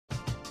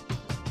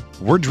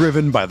We're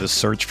driven by the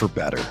search for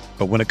better.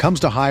 But when it comes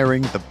to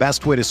hiring, the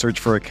best way to search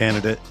for a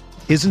candidate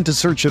isn't to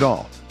search at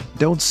all.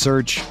 Don't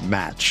search,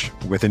 match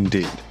with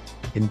Indeed.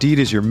 Indeed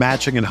is your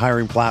matching and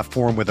hiring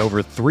platform with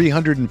over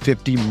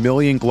 350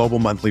 million global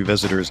monthly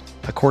visitors,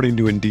 according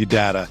to Indeed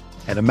data,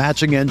 and a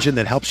matching engine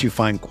that helps you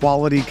find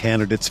quality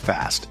candidates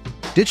fast.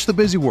 Ditch the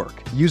busy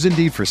work. Use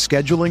Indeed for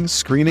scheduling,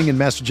 screening, and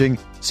messaging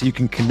so you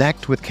can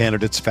connect with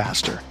candidates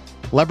faster.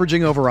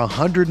 Leveraging over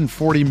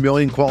 140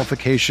 million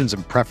qualifications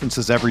and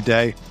preferences every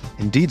day,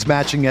 Indeed's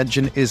matching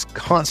engine is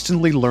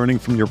constantly learning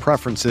from your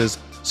preferences,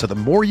 so the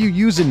more you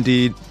use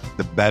Indeed,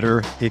 the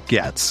better it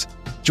gets.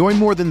 Join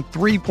more than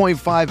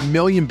 3.5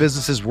 million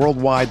businesses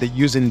worldwide that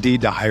use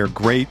Indeed to hire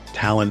great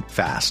talent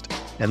fast.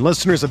 And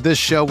listeners of this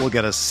show will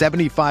get a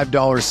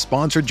 $75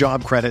 sponsored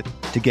job credit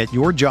to get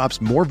your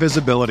jobs more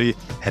visibility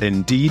at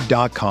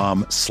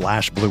Indeed.com/Blue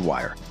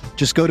Wire.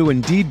 Just go to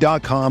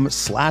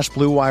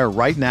Indeed.com/Blue Wire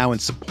right now and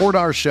support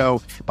our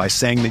show by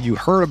saying that you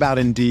heard about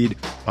Indeed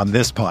on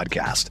this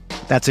podcast.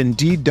 That's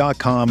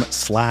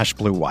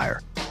Indeed.com/Blue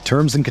Wire.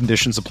 Terms and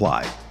conditions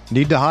apply.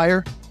 Need to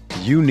hire?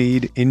 You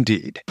need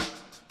Indeed.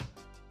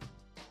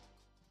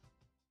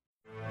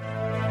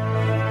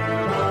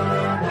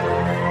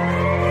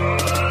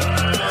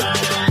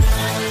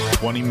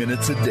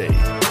 Minutes a day,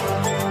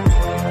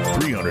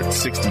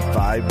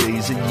 365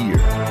 days a year.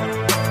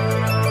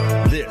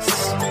 This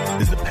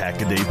is the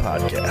Pack-A-Day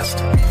Podcast.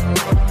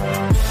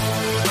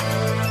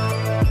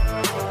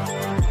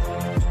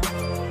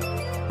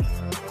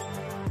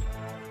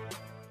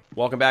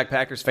 Welcome back,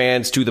 Packers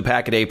fans, to the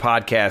Pack-A-Day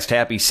Podcast.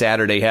 Happy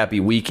Saturday, happy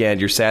weekend.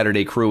 Your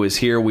Saturday crew is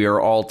here. We are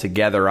all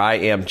together. I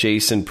am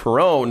Jason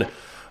Perrone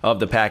of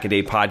the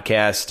Pack-A-Day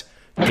Podcast,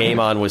 Game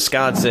On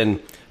Wisconsin,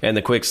 and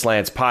the Quick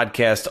Slants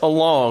podcast,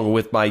 along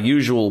with my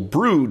usual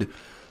brood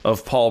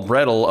of Paul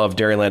Brettel of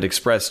Dairyland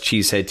Express,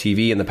 Cheesehead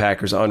TV, and the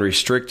Packers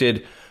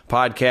Unrestricted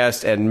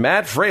podcast, and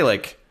Matt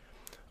Freilich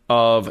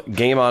of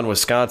Game On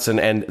Wisconsin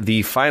and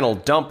the Final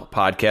Dump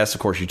podcast.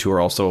 Of course, you two are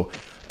also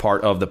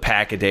part of the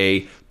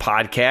Pack-A-Day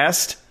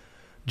podcast.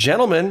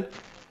 Gentlemen,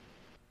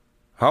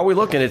 how are we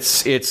looking?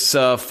 It's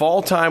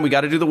fall time. We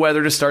got to do the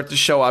weather to start the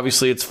show.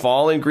 Obviously, it's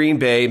fall in Green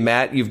Bay.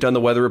 Matt, you've done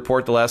the weather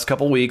report the last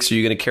couple of weeks. Are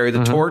you going to carry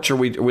the torch, or are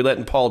we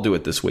letting Paul do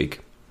it this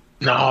week?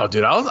 No,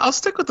 dude, I'll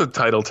stick with the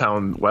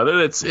Titletown weather.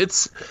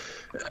 It's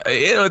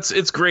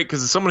great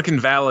because someone can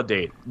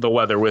validate the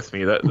weather with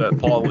me. That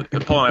Paul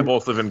and I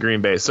both live in Green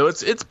Bay, so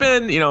it's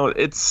been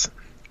it's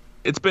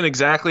been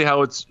exactly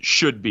how it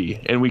should be.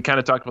 And we kind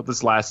of talked about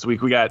this last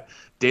week. We got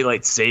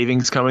daylight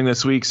savings coming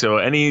this week, so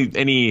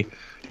any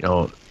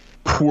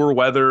poor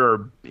weather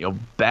or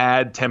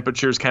bad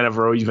temperatures kind of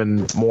are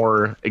even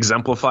more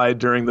exemplified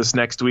during this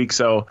next week.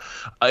 So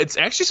it's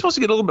actually supposed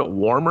to get a little bit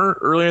warmer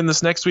earlier in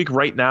this next week.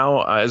 Right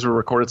now, as we're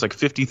recording, it's like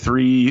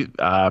 53,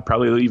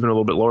 probably even a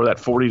little bit lower, that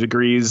 40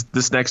 degrees.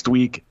 This next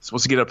week, it's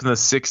supposed to get up in the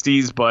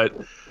 60s, but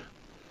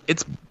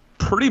it's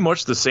pretty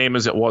much the same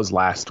as it was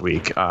last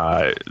week.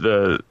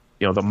 The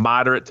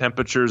moderate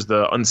temperatures,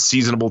 the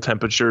unseasonable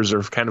temperatures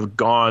are kind of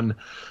gone.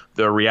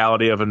 The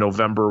reality of a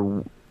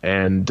November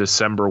and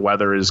December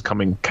weather is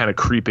kind of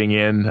creeping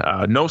in.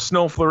 No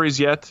snow flurries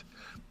yet.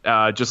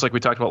 Just like we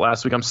talked about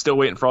last week, I'm still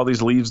waiting for all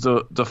these leaves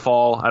to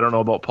fall. I don't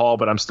know about Paul,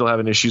 but I'm still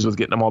having issues with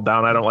getting them all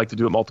down. I don't like to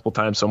do it multiple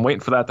times, so I'm waiting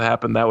for that to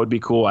happen. That would be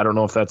cool. I don't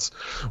know if that's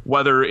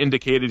weather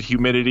indicated,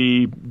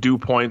 humidity, dew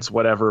points,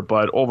 whatever,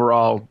 but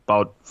overall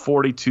about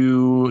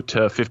 42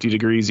 to 50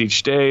 degrees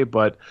each day,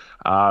 but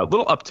a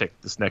little uptick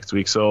this next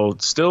week. So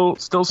still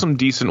some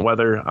decent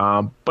weather,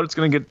 but it's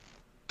going to get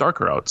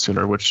darker out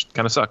sooner, which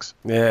kind of sucks.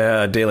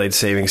 Yeah, daylight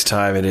savings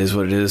time, it is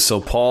what it is. So,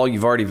 Paul,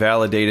 you've already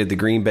validated the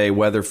Green Bay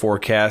weather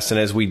forecast, and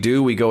as we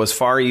do, we go as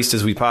far east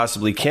as we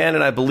possibly can,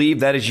 and I believe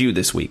that is you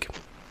this week.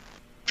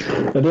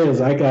 It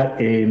is. I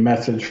got a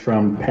message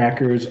from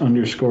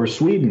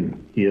Packers_Sweden.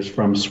 He is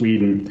from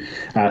Sweden,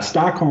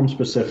 Stockholm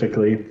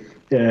specifically,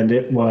 and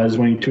it was,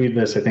 when he tweeted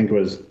this, I think it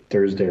was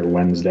Thursday or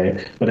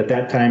Wednesday, but at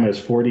that time it was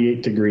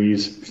 48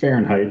 degrees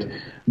Fahrenheit.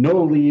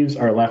 No leaves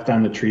are left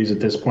on the trees at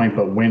this point,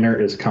 but winter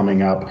is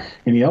coming up.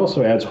 And he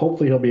also adds,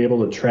 hopefully he'll be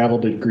able to travel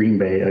to Green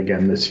Bay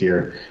again this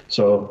year.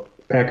 So,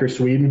 Packers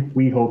Sweden,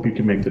 we hope you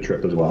can make the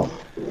trip as well.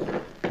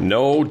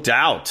 No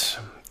doubt.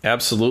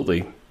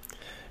 Absolutely.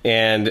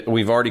 And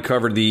we've already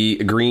covered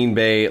the Green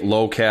Bay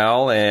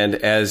locale, and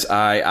as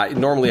I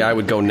normally I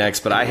would go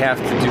next, but I have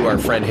to do our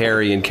friend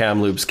Harry in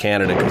Kamloops,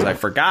 Canada, because I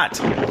forgot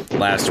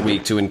last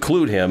week to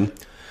include him.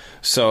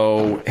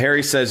 So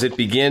Harry says it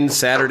begins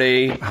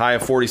Saturday, high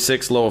of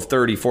 46, low of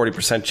 30,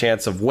 40%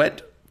 chance of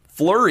wet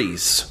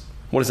flurries.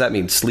 What does that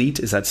mean? Sleet?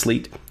 Is that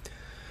sleet? He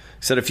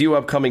said a few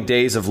upcoming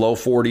days of low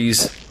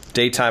 40s,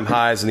 daytime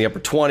highs in the upper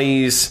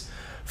 20s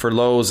for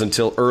lows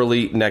until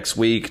early next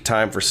week.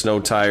 Time for snow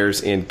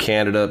tires in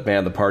Canada.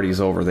 Man, the party's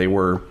over. They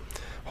were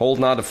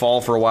holding on to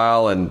fall for a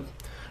while and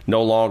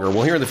no longer.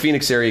 Well, here in the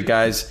Phoenix area,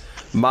 guys,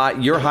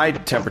 your high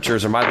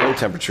temperatures are my low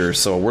temperatures.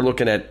 So we're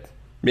looking at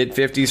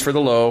mid-50s for the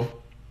low.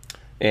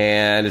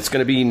 And it's going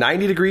to be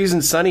 90 degrees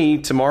and sunny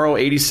tomorrow,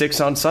 86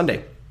 on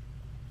Sunday.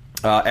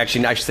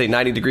 Actually, I should say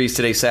 90 degrees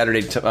today,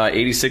 Saturday,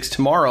 86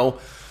 tomorrow.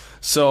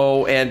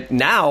 So, and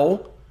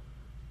now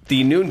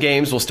the noon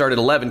games will start at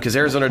 11 because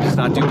Arizona does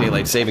not do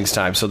daylight savings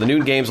time. So the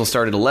noon games will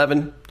start at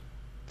 11,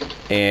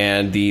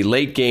 and the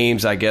late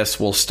games, I guess,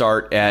 will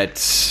start at,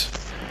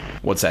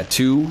 what's that,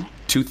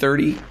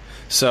 2:30?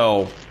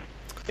 So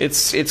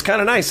it's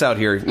kind of nice out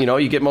here. You know,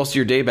 you get most of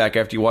your day back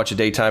after you watch a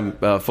daytime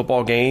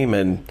football game.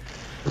 And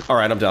all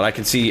right, I'm done. I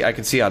can see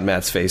on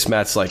Matt's face.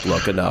 Matt's like,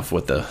 look, enough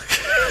with the.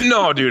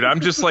 No, dude,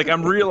 I'm just like,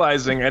 I'm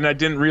realizing, and I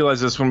didn't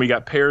realize this when we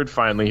got paired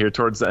finally here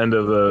towards the end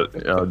of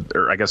the,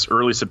 or I guess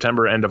early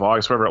September, end of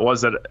August, whatever it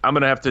was, that I'm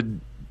going to have to,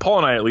 Paul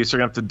and I at least, are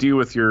going to have to deal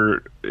with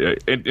your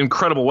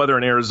incredible weather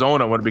in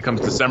Arizona when it becomes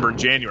December and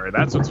January.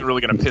 That's what's really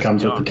going to piss me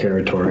off. Comes with the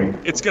territory.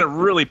 It's going to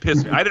really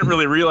piss me. I didn't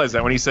really realize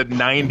that when he said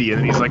 90,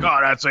 and then he's like, oh,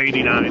 that's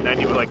 89,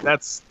 90. But like,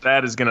 that's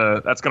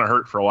gonna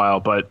hurt for a while.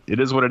 But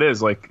it is what it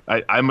is. Like,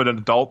 I'm an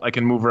adult. I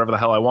can move wherever the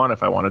hell I want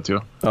if I wanted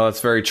to. Oh,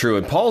 that's very true.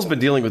 And Paul's been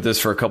dealing with this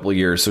for a couple of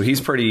years, so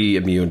he's pretty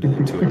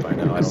immune to it by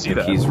now. I don't think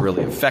he's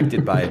really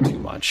affected by it too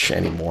much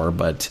anymore.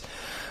 But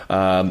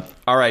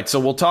all right, so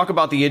we'll talk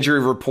about the injury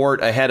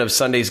report ahead of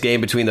Sunday's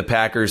game between the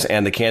Packers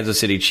and the Kansas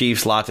City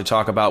Chiefs. A lot to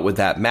talk about with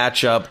that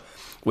matchup,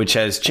 which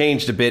has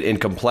changed a bit in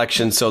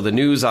complexion. So the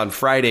news on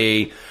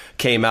Friday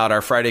came out.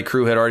 Our Friday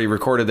crew had already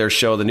recorded their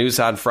show. The news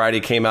on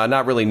Friday came out.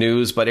 Not really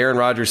news, but Aaron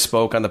Rodgers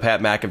spoke on the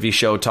Pat McAfee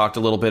show, talked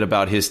a little bit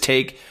about his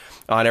take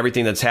on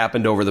everything that's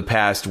happened over the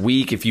past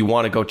week. If you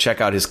want to go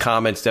check out his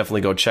comments,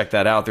 definitely go check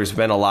that out. There's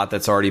been a lot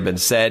that's already been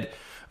said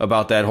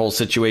about that whole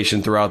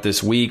situation throughout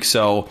this week.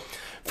 So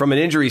from an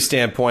injury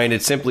standpoint,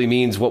 it simply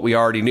means what we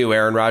already knew.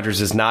 Aaron Rodgers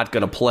is not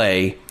going to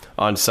play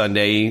on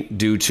Sunday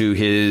due to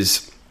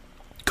his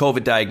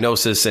COVID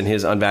diagnosis and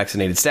his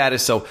unvaccinated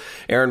status. So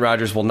Aaron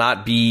Rodgers will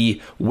not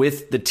be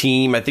with the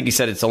team. I think he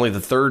said it's only the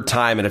third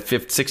time in a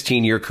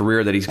 16-year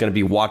career that he's going to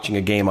be watching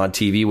a game on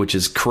TV, which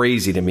is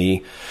crazy to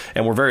me.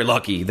 And we're very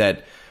lucky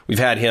that we've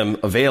had him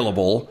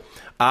available.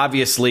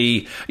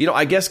 Obviously, you know,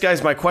 I guess,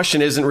 guys, my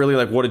question isn't really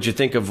like, what did you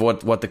think of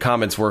what the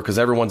comments were? Because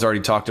everyone's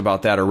already talked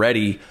about that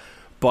already.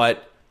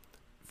 But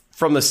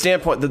from the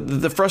standpoint,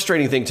 the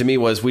frustrating thing to me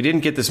was we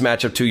didn't get this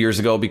matchup 2 years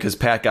ago because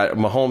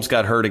Mahomes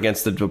got hurt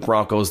against the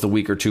Broncos the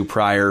week or two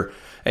prior,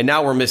 and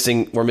now we're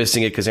missing it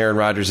because Aaron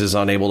Rodgers is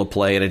unable to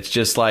play, and it's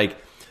just like,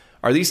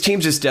 are these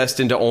teams just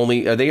destined to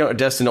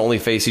only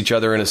face each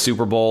other in a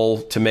Super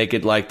Bowl to make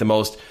it like the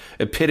most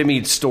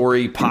epitome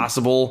story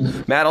possible?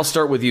 Matt, I'll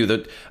start with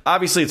you.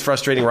 Obviously, it's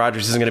frustrating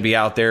Rodgers isn't going to be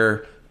out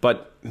there,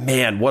 but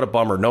man, what a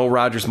bummer! No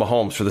Rodgers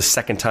Mahomes for the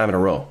second time in a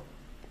row.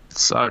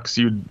 Sucks.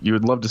 You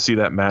would love to see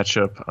that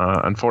matchup.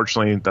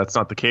 Unfortunately, that's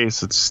not the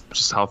case. It's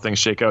just how things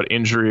shake out.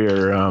 Injury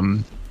or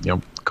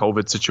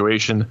COVID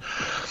situation.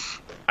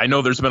 I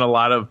know there's been a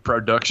lot of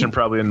production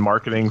probably in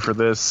marketing for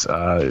this.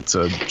 It's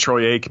a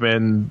Troy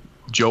Aikman,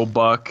 Joe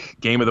Buck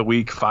game of the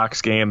week,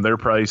 Fox game. They're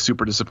probably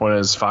super disappointed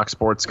as Fox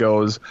Sports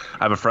goes.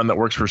 I have a friend that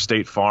works for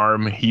State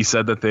Farm. He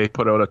said that they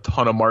put out a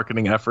ton of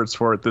marketing efforts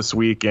for it this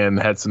week and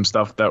had some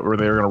stuff that they were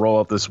going to roll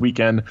out this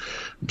weekend.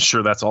 I'm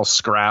sure that's all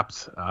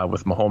scrapped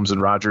with Mahomes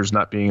and Rodgers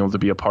not being able to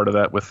be a part of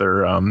that with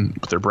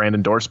their brand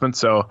endorsement.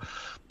 So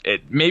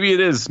maybe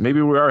it is.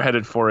 Maybe we are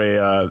headed for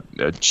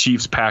a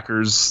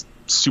Chiefs-Packers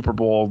Super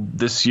Bowl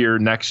this year,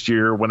 next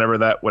year, whenever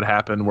that would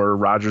happen, where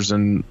Rodgers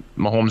and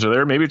Mahomes are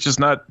there. Maybe it's just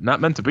not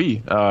meant to be.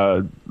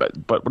 But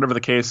whatever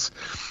the case,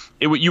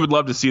 you would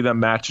love to see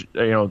them match,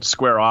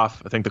 square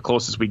off. I think the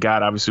closest we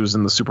got obviously was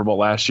in the Super Bowl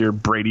last year,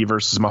 Brady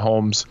versus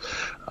Mahomes.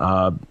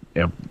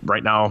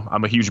 Right now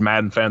I'm a huge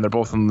Madden fan. They're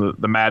both in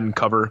the Madden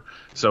cover,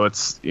 so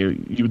it's you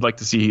would like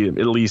to see at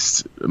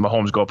least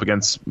Mahomes go up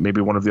against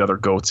maybe one of the other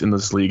GOATs in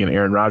this league and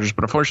Aaron Rodgers.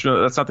 But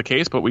unfortunately, that's not the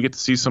case. But we get to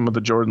see some of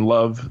the Jordan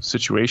Love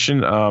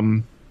situation.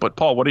 But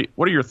Paul, what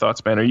are your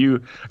thoughts, man? Are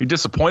you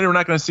disappointed we're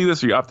not going to see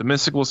this? Are you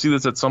optimistic we'll see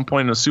this at some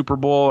point in a Super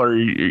Bowl? Or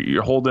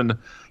you're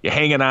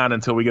hanging on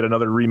until we get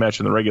another rematch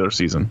in the regular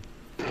season?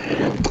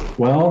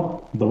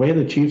 Well, the way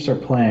the Chiefs are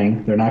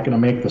playing, they're not going to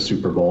make the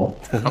Super Bowl.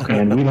 Okay.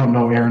 And we don't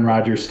know Aaron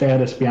Rodgers'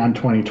 status beyond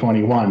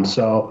 2021.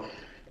 So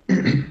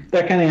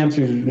that kind of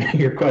answers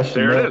your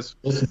question. There it is.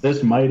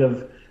 This might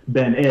have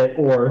been it.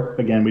 Or,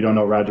 again, we don't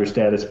know Rodgers'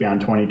 status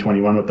beyond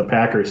 2021 with the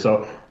Packers.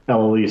 So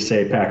I'll at least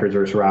say Packers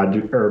versus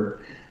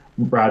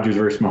Rodgers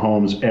versus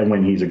Mahomes, and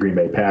when he's a Green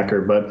Bay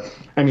Packer. But,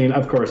 I mean,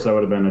 of course, that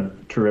would have been a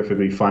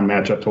terrifically fun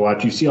matchup to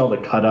watch. You see all the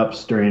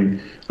cut-ups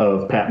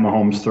of Pat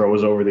Mahomes'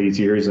 throws over these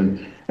years,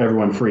 and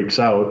everyone freaks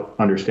out,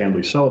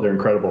 understandably so. They're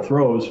incredible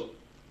throws.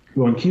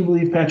 Well, can you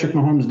believe Patrick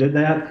Mahomes did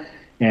that?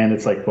 And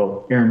it's like,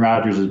 well, Aaron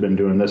Rodgers has been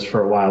doing this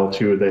for a while,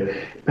 too.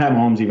 Pat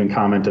Mahomes even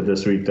commented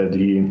this week that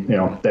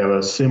they have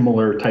a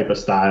similar type of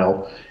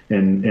style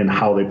in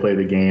how they play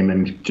the game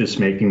and just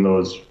making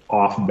those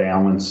off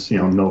balance,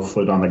 no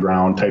foot on the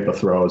ground type of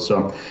throws.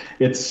 So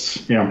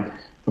it's,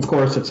 of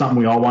course, it's something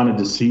we all wanted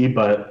to see,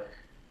 but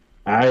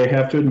I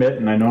have to admit,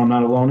 and I know I'm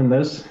not alone in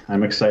this,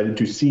 I'm excited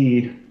to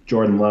see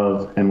Jordan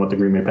Love and what the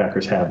Green Bay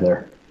Packers have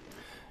there.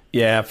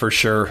 Yeah, for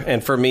sure.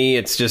 And for me,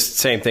 it's just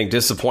same thing.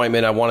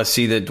 Disappointment. I want to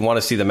see the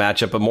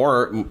matchup, but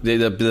more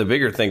the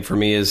bigger thing for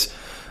me is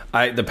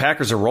the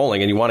Packers are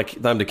rolling, and you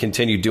want them to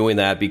continue doing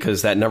that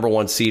because that number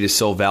one seed is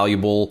so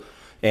valuable.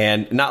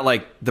 And not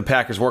like the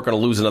Packers weren't going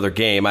to lose another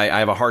game. I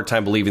have a hard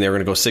time believing they were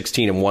going to go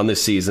 16-1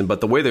 this season. But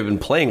the way they've been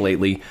playing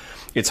lately,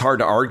 it's hard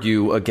to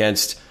argue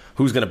against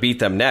who's going to beat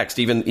them next.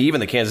 Even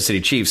the Kansas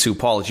City Chiefs, who,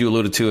 Paul, as you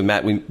alluded to, and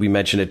Matt, we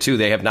mentioned it too,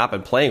 they have not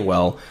been playing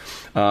well.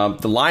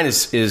 The line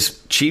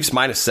is Chiefs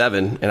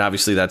 -7, and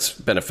obviously that's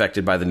been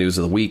affected by the news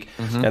of the week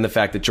and the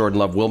fact that Jordan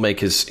Love will make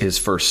his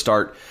first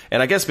start.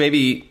 And I guess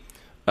maybe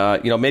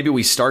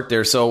we start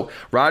there. So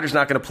Rodgers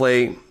not going to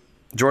play.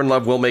 Jordan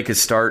Love will make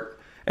his start.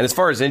 And as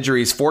far as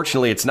injuries,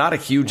 fortunately, it's not a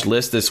huge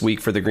list this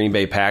week for the Green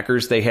Bay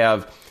Packers. They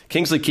have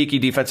Kingsley Keke,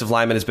 defensive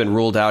lineman, has been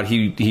ruled out.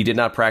 He did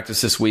not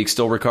practice this week,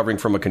 still recovering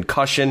from a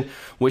concussion.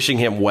 Wishing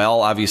him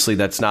well. Obviously,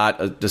 that's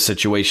not a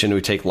situation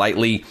we take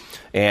lightly.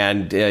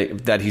 And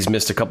that he's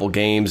missed a couple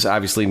games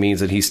obviously means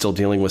that he's still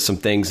dealing with some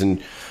things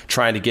and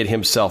trying to get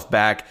himself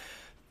back.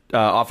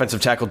 Offensive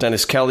tackle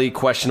Dennis Kelly,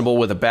 questionable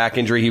with a back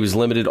injury. He was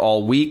limited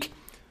all week.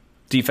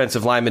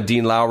 Defensive lineman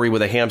Dean Lowry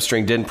with a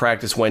hamstring, didn't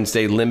practice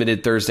Wednesday,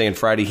 limited Thursday and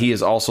Friday. He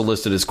is also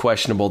listed as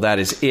questionable. That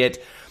is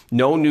it.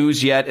 No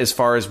news yet as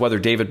far as whether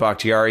David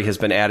Bakhtiari has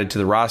been added to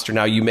the roster.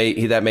 Now,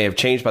 that may have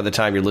changed by the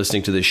time you're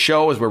listening to this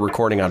show as we're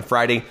recording on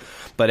Friday.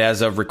 But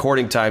as of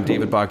recording time,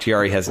 David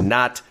Bakhtiari has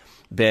not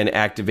been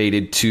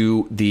activated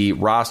to the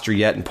roster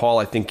yet. And Paul,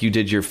 I think you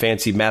did your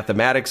fancy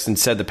mathematics and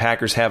said the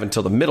Packers have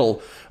until the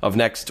middle of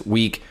next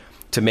week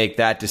to make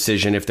that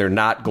decision if they're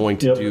not going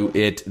to do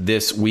it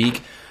this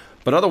week.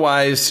 But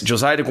otherwise,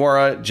 Josiah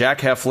DeGuara, Jack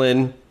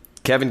Heflin,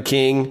 Kevin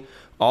King,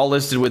 all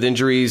listed with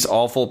injuries,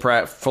 all full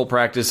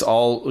practice,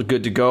 all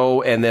good to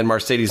go. And then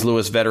Mercedes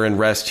Lewis, veteran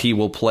rest, he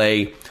will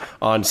play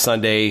on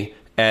Sunday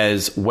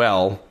as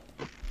well.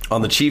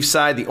 On the Chiefs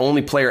side, the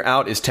only player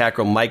out is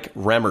tackle Mike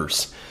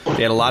Remmers.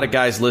 They had a lot of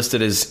guys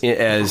listed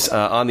as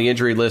on the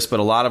injury list, but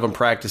a lot of them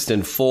practiced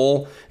in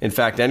full. In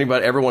fact,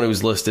 everyone who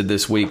was listed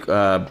this week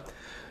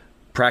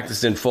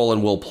practiced in full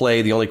and will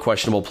play. The only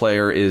questionable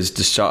player is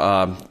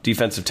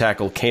defensive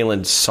tackle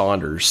Kalen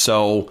Saunders.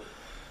 So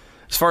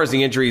as far as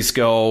the injuries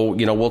go,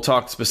 we'll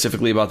talk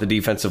specifically about the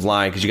defensive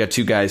line because you got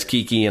two guys,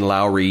 Keke and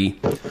Lowry,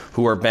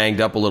 who are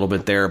banged up a little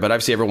bit there. But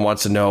obviously everyone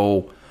wants to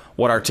know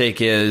what our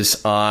take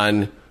is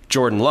on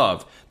Jordan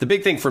Love. The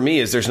big thing for me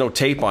is there's no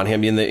tape on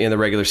him in the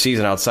regular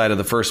season outside of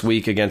the first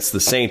week against the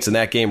Saints, and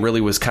that game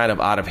really was kind of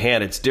out of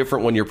hand. It's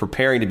different when you're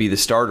preparing to be the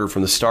starter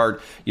from the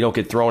start. You don't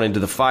get thrown into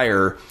the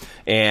fire.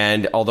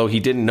 And although he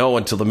didn't know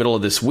until the middle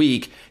of this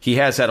week, he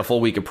has had a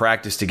full week of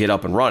practice to get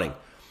up and running.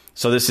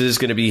 So this is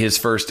going to be his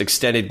first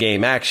extended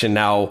game action.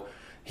 Now,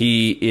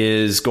 he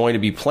is going to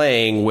be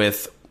playing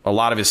with a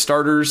lot of his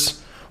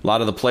starters. A lot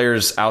of the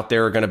players out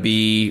there are going to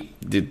be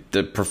the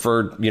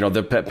preferred,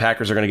 the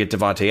Packers are going to get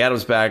Devontae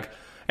Adams back.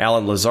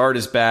 Alan Lazard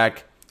is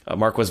back.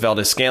 Marquez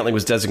Valdes-Scantling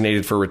was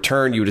designated for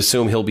return. You would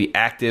assume he'll be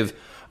active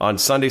on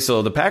Sunday.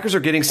 So the Packers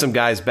are getting some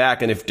guys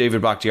back, and if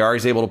David Bakhtiari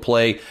is able to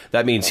play,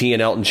 that means he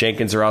and Elton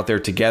Jenkins are out there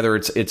together.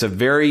 It's a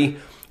very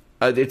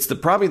it's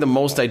probably the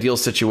most ideal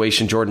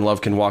situation Jordan Love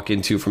can walk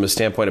into from a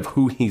standpoint of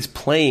who he's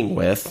playing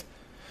with.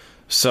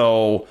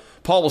 So,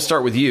 Paul, we'll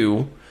start with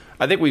you.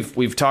 I think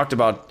we've talked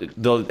about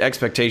the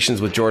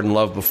expectations with Jordan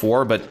Love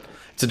before, but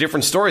it's a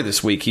different story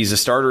this week. He's a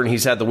starter and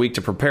he's had the week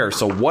to prepare.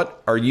 So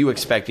what are you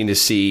expecting to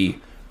see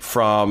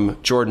from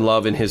Jordan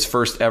Love in his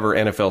first ever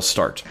NFL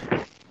start?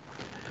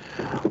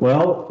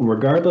 Well,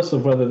 regardless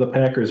of whether the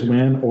Packers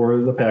win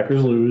or the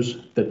Packers lose,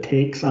 the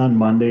takes on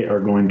Monday are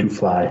going to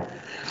fly.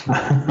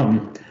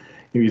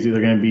 He's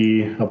either going to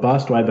be a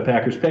bust, why the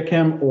Packers pick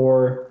him,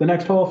 or the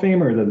next Hall of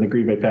Famer that the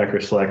Green Bay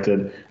Packers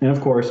selected. And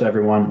of course,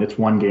 it's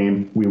one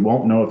game. We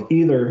won't know if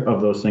either of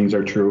those things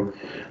are true.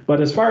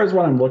 But as far as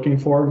what I'm looking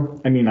for,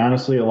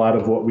 honestly, a lot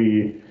of what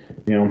we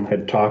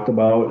had talked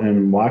about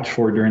and watched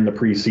for during the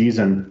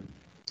preseason,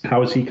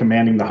 how is he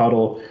commanding the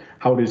huddle?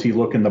 How does he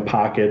look in the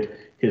pocket?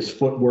 His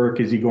footwork,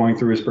 is he going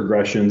through his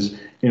progressions?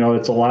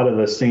 It's a lot of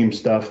the same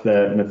stuff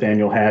that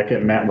Nathaniel Hackett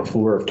and Matt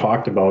LaFleur have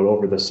talked about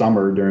over the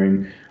summer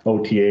during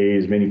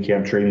OTAs,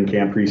 minicamp, training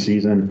camp,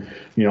 preseason,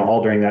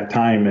 all during that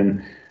time.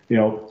 And,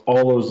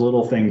 all those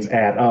little things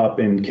add up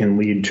and can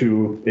lead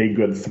to a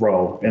good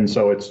throw. And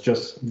so it's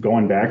just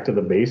going back to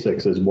the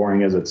basics, as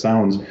boring as it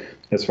sounds.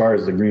 As far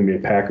as the Green Bay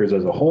Packers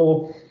as a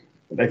whole,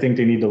 I think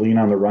they need to lean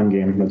on the run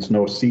game. That's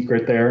no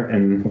secret there.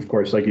 And, of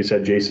course, like you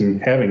said, Jason,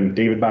 having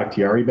David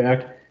Bakhtiari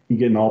back, you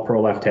get an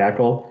all-pro left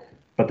tackle,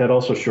 but that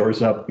also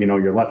shores up,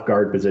 your left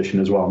guard position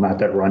as well. Not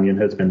that Runyon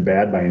has been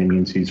bad by any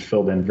means. He's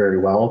filled in very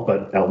well,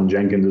 but Elton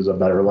Jenkins is a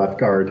better left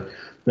guard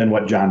than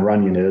what John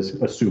Runyon is,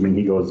 assuming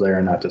he goes there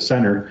and not to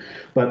center.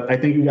 But I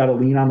think you got to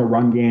lean on the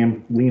run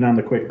game, lean on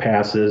the quick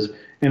passes,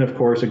 and of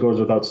course, it goes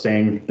without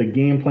saying, the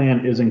game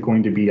plan isn't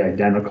going to be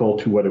identical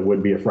to what it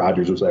would be if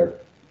Rodgers was there.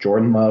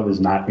 Jordan Love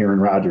is not Aaron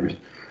Rodgers.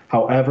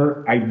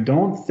 However, I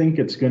don't think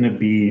it's going to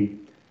be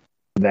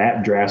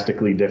that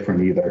drastically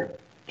different either.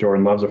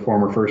 Jordan Love's a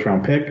former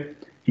first-round pick.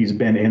 He's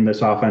been in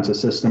this offensive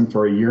system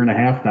for a year and a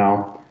half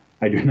now.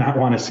 I do not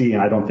want to see,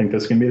 and I don't think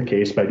that's going to be the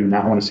case, but I do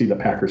not want to see the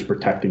Packers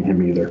protecting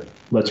him either.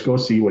 Let's go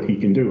see what he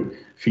can do.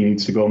 If he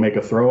needs to go make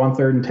a throw on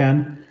 3rd and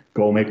 10,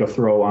 go make a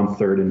throw on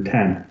 3rd and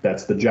 10.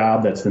 That's the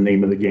job. That's the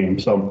name of the game.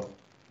 So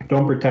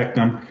don't protect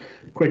him.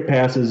 Quick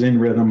passes, in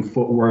rhythm,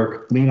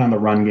 footwork, lean on the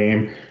run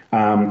game.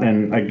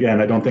 And again,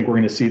 I don't think we're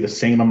going to see the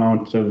same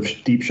amount of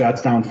deep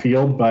shots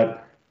downfield,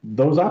 but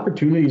those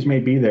opportunities may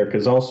be there,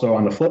 because also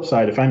on the flip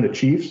side, if I'm the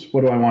Chiefs,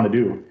 what do I want to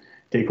do?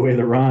 Take away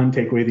the run,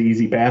 take away the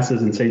easy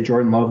passes, and say,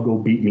 Jordan Love, go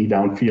beat me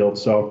downfield.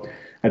 So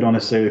I don't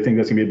necessarily think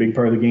that's going to be a big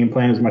part of the game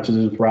plan as much as it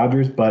is with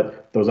Rodgers,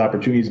 but those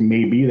opportunities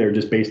may be there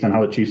just based on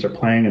how the Chiefs are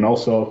playing, and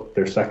also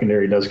their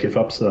secondary does give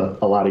up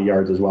a lot of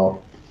yards as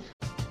well.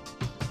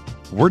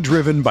 We're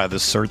driven by the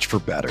search for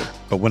better.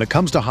 But when it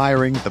comes to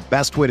hiring, the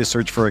best way to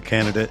search for a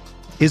candidate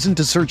isn't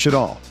to search at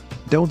all.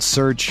 Don't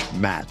search,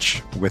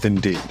 match with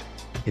Indeed.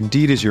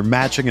 Indeed is your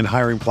matching and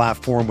hiring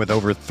platform with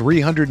over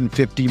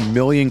 350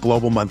 million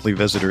global monthly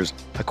visitors,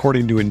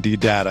 according to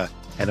Indeed data,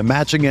 and a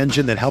matching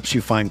engine that helps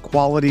you find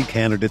quality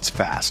candidates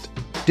fast.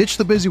 Ditch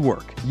the busy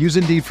work. Use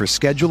Indeed for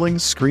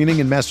scheduling,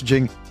 screening, and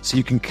messaging so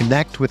you can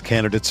connect with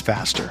candidates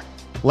faster.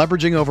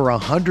 Leveraging over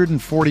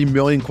 140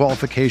 million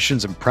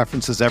qualifications and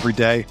preferences every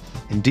day,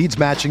 Indeed's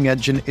matching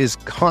engine is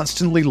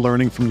constantly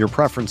learning from your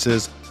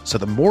preferences, so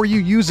the more you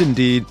use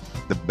Indeed,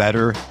 the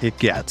better it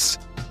gets.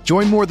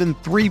 Join more than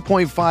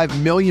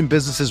 3.5 million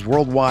businesses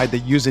worldwide that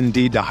use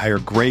Indeed to hire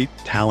great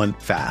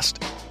talent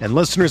fast. And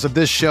listeners of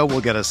this show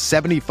will get a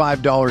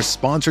 $75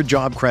 sponsored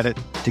job credit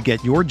to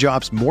get your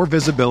jobs more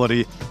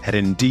visibility at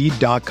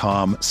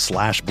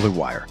Indeed.com/Blue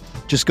Wire.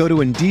 Just go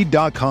to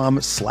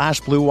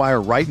Indeed.com/Blue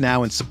Wire right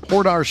now and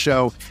support our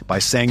show by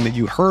saying that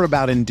you heard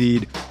about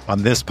Indeed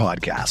on this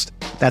podcast.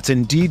 That's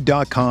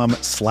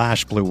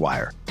Indeed.com/Blue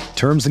Wire.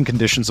 Terms and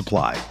conditions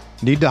apply.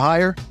 Need to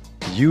hire?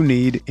 You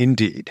need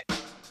Indeed.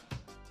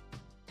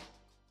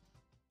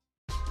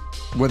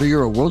 Whether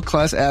you're a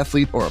world-class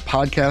athlete or a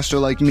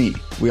podcaster like me,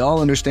 we all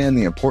understand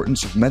the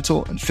importance of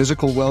mental and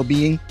physical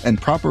well-being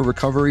and proper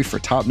recovery for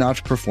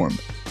top-notch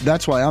performance.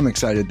 That's why I'm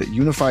excited that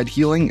Unified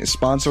Healing is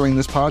sponsoring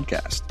this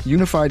podcast.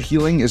 Unified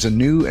Healing is a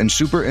new and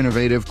super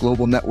innovative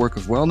global network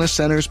of wellness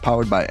centers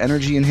powered by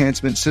Energy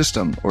Enhancement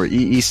System, or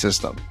EE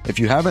System. If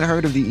you haven't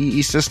heard of the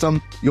EE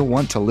System, you'll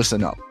want to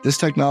listen up. This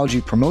technology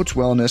promotes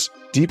wellness,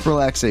 deep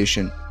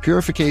relaxation,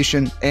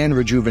 purification, and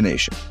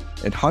rejuvenation.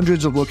 In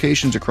hundreds of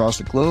locations across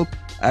the globe,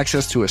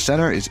 access to a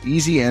center is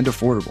easy and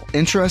affordable.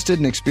 Interested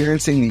in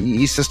experiencing the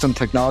EE System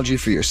technology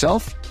for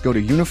yourself? Go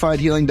to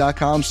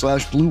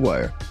unifiedhealing.com/Blue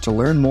Wire to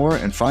learn more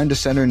and find a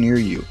center near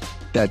you.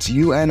 That's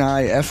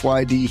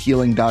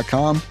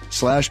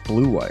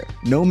UNIFYDhealing.com/Blue Wire.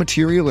 No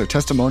material or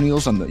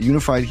testimonials on the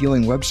Unified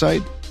Healing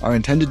website are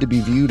intended to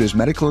be viewed as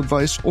medical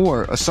advice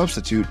or a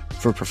substitute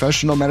for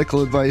professional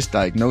medical advice,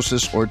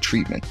 diagnosis, or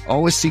treatment.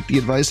 Always seek the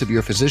advice of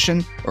your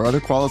physician or other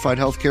qualified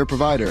healthcare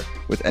provider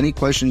with any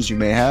questions you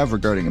may have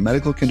regarding a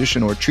medical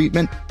condition or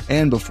treatment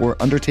and before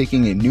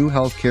undertaking a new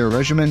healthcare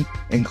regimen,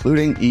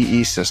 including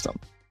EE System.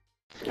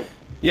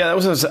 Yeah, that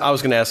was what I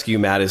was going to ask you,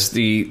 Matt. There's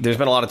been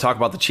a lot of talk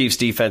about the Chiefs'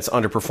 defense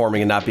underperforming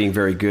and not being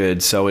very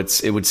good. So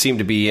it would seem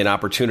to be an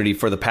opportunity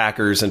for the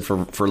Packers and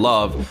for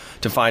Love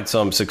to find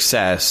some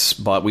success.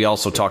 But we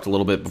also talked a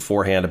little bit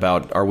beforehand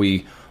about, are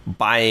we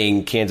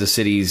buying Kansas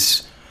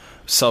City's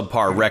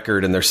subpar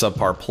record and their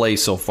subpar play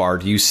so far?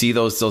 Do you see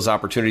those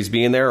opportunities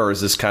being there, or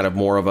is this kind of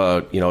more of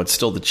a, it's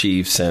still the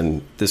Chiefs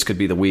and this could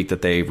be the week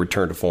that they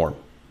return to form?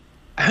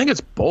 I think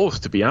it's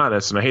both, to be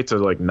honest, and I hate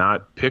to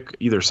not pick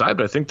either side,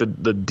 but I think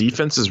the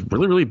defense is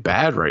really, really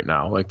bad right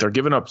now. They're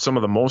giving up some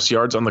of the most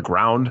yards on the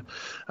ground.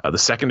 The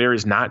secondary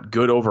is not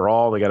good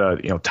overall. They got a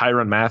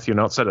Tyrann Mathieu, and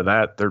outside of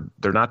that,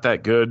 they're not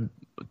that good.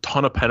 A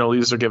ton of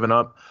penalties they're giving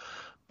up.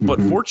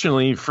 But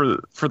fortunately for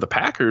the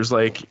Packers,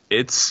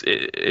 it's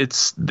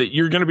that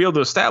you're going to be able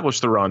to establish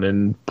the run,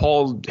 and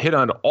Paul hit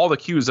on all the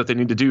cues that they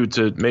need to do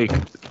to make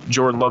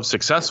Jordan Love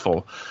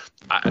successful.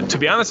 To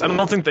be honest, I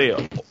don't think they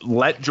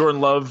let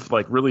Jordan Love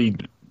really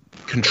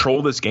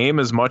control this game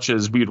as much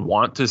as we'd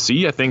want to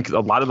see. I think a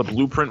lot of the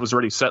blueprint was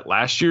already set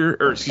last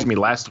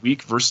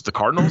week versus the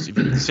Cardinals. If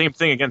you do the same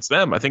thing against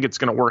them, I think it's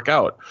going to work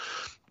out.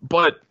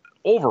 But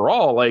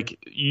overall,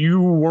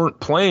 you weren't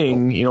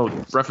playing,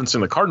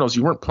 referencing the Cardinals,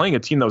 you weren't playing a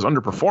team that was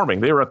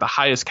underperforming. They were at the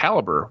highest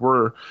caliber,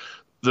 where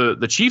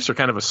the Chiefs are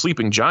kind of a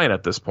sleeping giant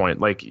at this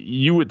point.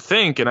 You would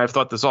think, and I've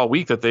thought this all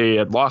week, that they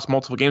had lost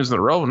multiple games in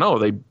a row. No,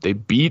 they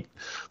beat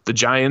the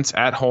Giants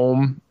at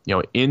home,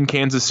 in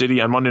Kansas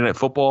City on Monday Night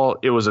Football.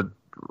 It was a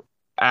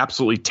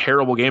absolutely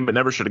terrible game, but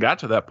never should have got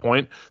to that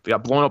point. They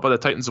got blown up by the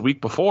Titans the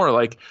week before.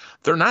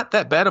 They're not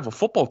that bad of a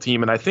football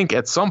team, and I think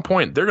at some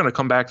point they're going to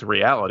come back to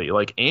reality.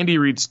 Andy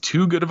Reid's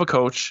too good of a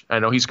coach. I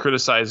know he's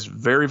criticized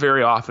very,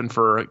 very often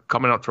for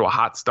coming out to a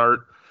hot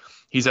start.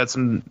 He's had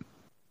some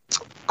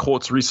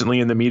quotes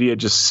recently in the media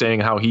just saying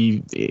how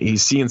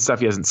he's seeing stuff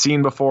he hasn't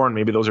seen before, and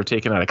maybe those are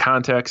taken out of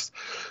context.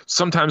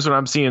 Sometimes when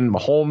I'm seeing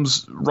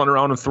Mahomes run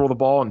around and throw the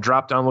ball and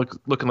drop down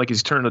looking like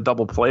he's turning a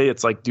double play,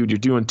 it's dude, you're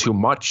doing too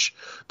much.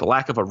 The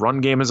lack of a run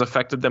game has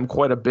affected them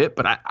quite a bit,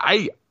 but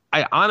I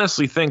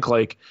honestly think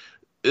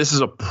this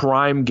is a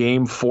prime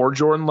game for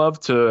Jordan Love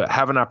to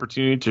have an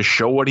opportunity to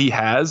show what he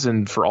has,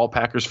 and for all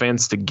Packers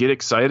fans to get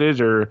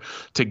excited or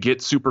to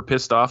get super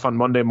pissed off on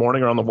Monday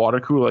morning or on the water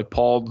cooler, like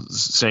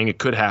Paul's saying it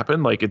could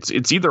happen. Like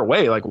it's either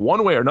way, like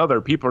one way or another,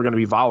 people are going to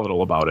be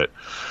volatile about it.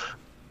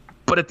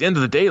 But at the end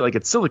of the day, like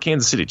it's still the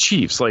Kansas City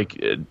Chiefs.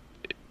 Like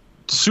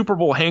Super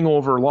Bowl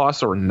hangover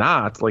loss or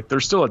not, like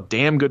they're still a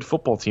damn good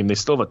football team. They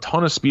still have a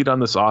ton of speed on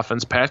this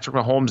offense. Patrick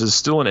Mahomes is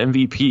still an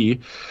MVP.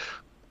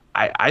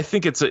 I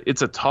think it's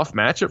a tough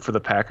matchup for the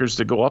Packers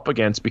to go up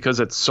against,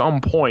 because at some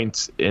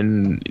point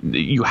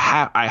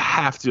I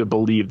have to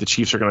believe the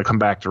Chiefs are going to come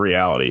back to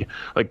reality.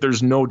 Like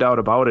there's no doubt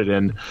about it.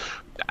 And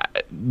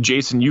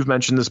Jason, you've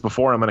mentioned this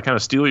before. I'm going to kind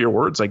of steal your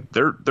words. Like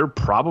they're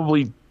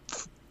probably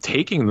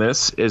taking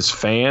this as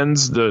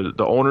fans, the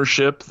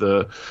ownership,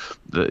 the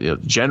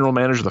general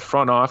manager, the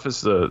front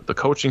office, the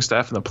coaching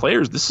staff, and the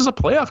players. This is a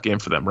playoff game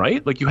for them,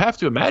 right? Like you have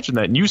to imagine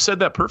that. And you said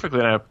that perfectly,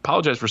 and I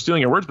apologize for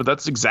stealing your words, but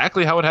that's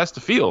exactly how it has to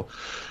feel.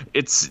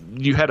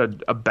 You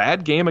had a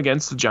bad game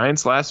against the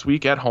Giants last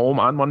week at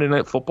home on Monday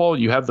Night Football.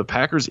 You have the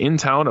Packers in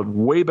town, a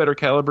way better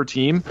caliber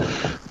team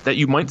that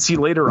you might see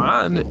later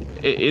on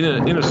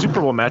in a Super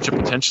Bowl matchup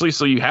potentially.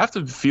 So you have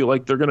to feel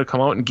like they're going to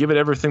come out and give it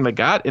everything they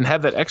got and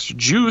have that extra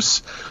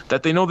juice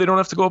that they know they don't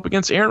have to go up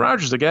against Aaron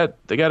Rodgers. They got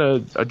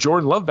a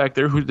Jordan Love back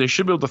there who they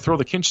should be able to throw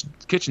the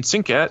kitchen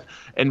sink at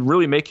and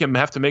really make him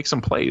have to make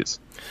some plays.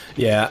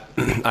 Yeah,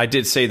 I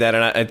did say that.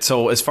 And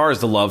so as far as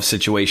the Love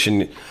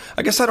situation,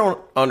 I guess I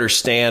don't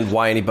understand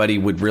why anybody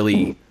would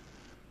really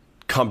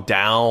come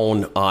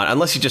down on,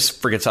 unless he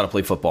just forgets how to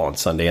play football on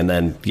Sunday, and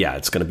then, yeah,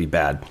 it's going to be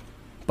bad.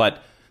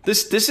 But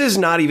this is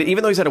not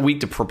even though he's had a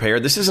week to prepare,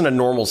 this isn't a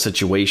normal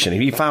situation.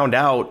 He found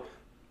out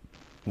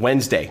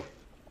Wednesday,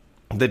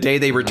 the day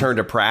they returned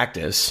to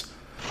practice,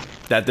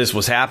 that this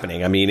was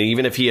happening. I mean,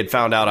 even if he had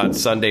found out on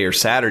Sunday or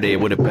Saturday, it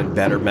would have been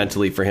better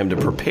mentally for him to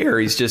prepare.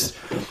 He's just,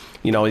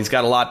 he's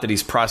got a lot that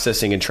he's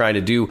processing and trying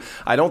to do.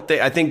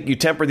 I think you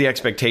temper the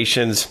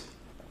expectations.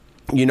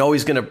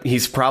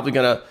 He's probably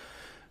gonna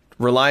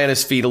rely on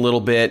his feet a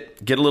little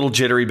bit, get a little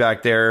jittery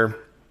back there.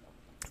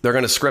 They're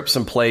going to script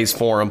some plays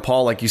for him.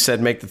 Paul, like you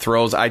said, make the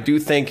throws. I do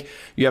think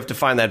you have to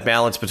find that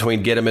balance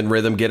between get him in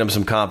rhythm, get him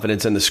some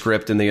confidence in the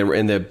script at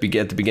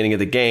the beginning of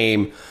the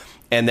game,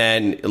 and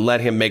then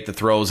let him make the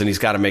throws, and he's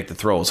got to make the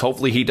throws.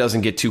 Hopefully he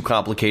doesn't get too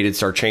complicated,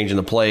 start changing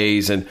the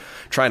plays and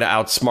trying to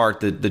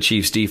outsmart the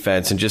Chiefs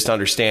defense, and just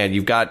understand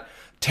you've got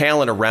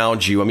talent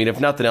around you. I mean,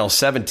 if nothing else,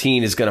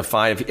 17 is going to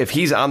find, if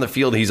he's on the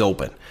field, he's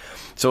open.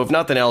 So if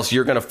nothing else,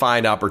 you're going to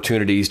find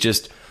opportunities.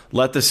 Just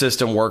let the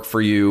system work for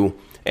you.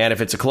 And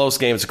if it's a close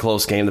game, it's a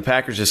close game. The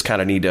Packers just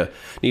kind of need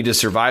to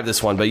survive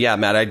this one. But yeah,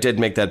 Matt, I did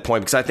make that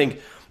point because I think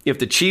if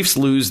the Chiefs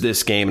lose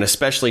this game, and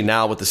especially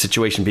now with the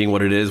situation being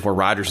what it is, where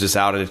Rodgers is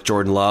out and it's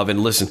Jordan Love, and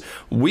listen,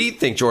 we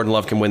think Jordan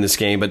Love can win this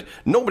game, but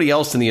nobody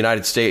else in the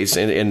United States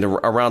and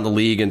around the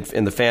league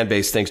and the fan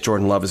base thinks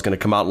Jordan Love is going to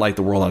come out and light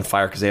the world on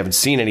fire because they haven't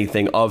seen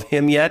anything of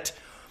him yet.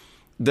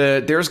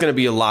 There's going to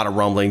be a lot of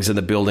rumblings in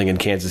the building in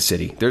Kansas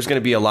City. There's going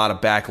to be a lot of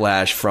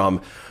backlash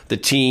from the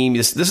team.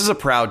 This is a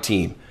proud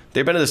team.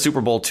 They've been to the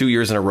Super Bowl 2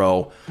 years in a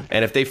row,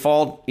 and if they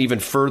fall even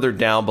further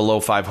down below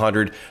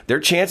 500,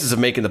 their chances of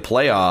making the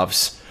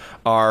playoffs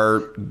are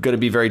going to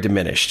be very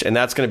diminished, and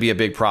that's going to be a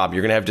big problem.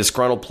 You're going to have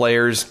disgruntled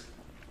players.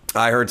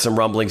 I heard some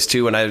rumblings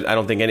too, and I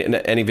don't think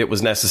any of it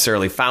was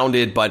necessarily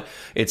founded, but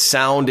it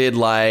sounded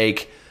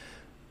like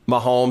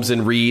Mahomes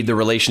and Reed, the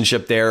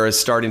relationship there is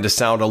starting to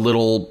sound a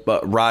little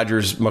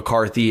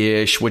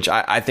Rodgers-McCarthy-ish, which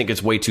I think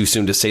it's way too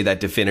soon to say that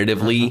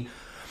definitively.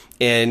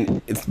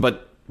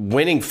 But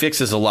winning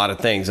fixes a lot of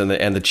things, and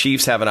the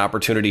Chiefs have an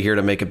opportunity here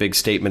to make a big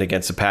statement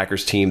against the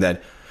Packers team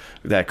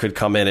that could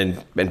come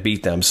in and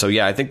beat them. So,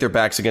 yeah, I think their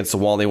back's against the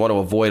wall. They want to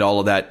avoid all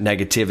of that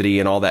negativity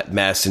and all that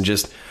mess and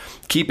just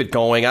keep it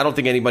going. I don't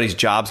think anybody's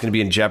job's going to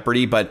be in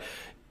jeopardy, but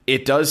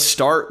it does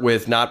start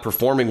with not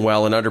performing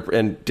well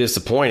and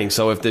disappointing.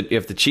 So if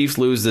the Chiefs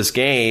lose this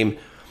game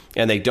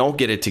and they don't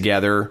get it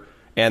together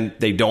and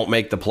they don't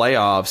make the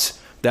playoffs,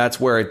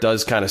 that's where it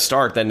does kind of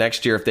start. Then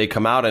next year, if they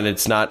come out and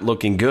it's not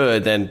looking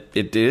good, then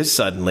it is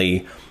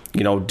suddenly,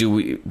 what do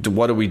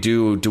we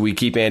do? Do we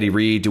keep Andy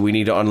Reid? Do we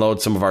need to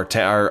unload some of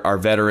our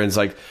veterans?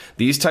 Like,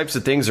 these types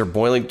of things are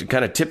boiling to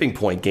kind of tipping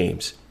point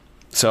games.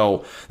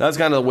 So that's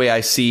kind of the way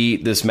I see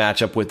this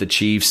matchup with the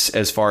Chiefs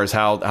as far as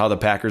how the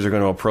Packers are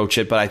going to approach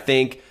it. But I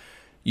think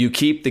you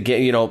keep the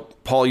game,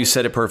 Paul, you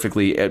said it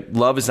perfectly.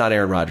 Love is not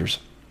Aaron Rodgers.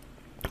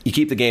 You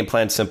keep the game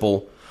plan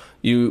simple.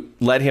 You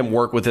let him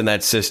work within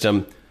that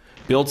system,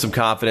 build some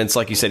confidence.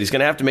 Like you said, he's going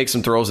to have to make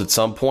some throws at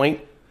some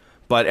point,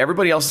 but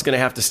everybody else is going to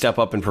have to step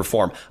up and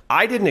perform.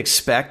 I didn't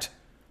expect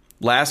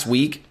last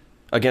week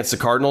against the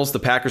Cardinals, the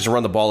Packers to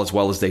run the ball as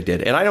well as they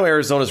did. And I know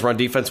Arizona's run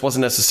defense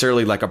wasn't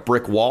necessarily like a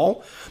brick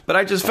wall, but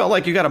I just felt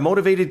like you got a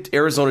motivated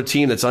Arizona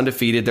team that's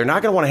undefeated. They're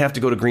not going to want to have to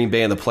go to Green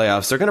Bay in the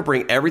playoffs. They're going to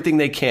bring everything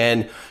they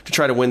can to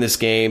try to win this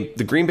game.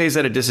 The Green Bay's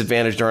at a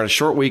disadvantage during a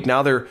short week.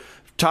 Now their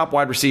top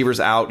wide receivers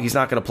out. He's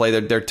not going to play.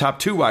 Their top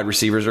two wide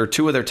receivers or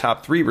two of their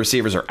top three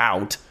receivers are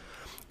out.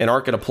 and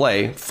aren't going to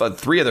play.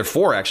 3 of their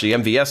 4, actually,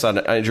 MVS on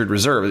injured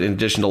reserve, in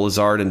addition to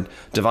Lazard and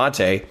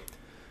Devontae.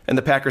 And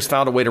the Packers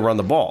found a way to run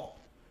the ball.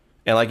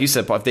 And like you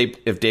said,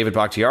 if David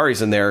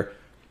Bakhtiari's in there,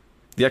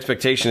 the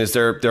expectation is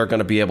they're going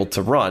to be able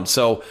to run.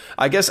 So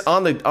I guess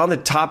on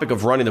the topic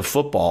of running the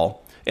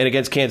football and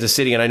against Kansas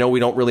City, and I know we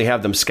don't really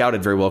have them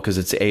scouted very well because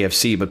it's the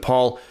AFC, but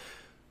Paul,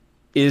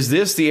 is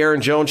this the Aaron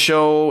Jones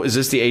show? Is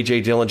this the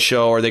A.J. Dillon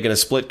show? Are they going to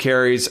split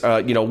carries?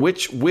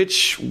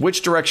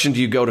 Which direction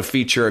do you go to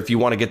feature if you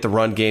want to get the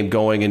run game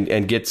going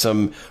and get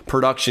some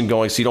production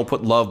going so you don't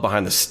put Love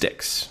behind the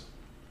sticks?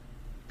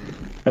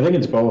 I think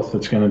it's both.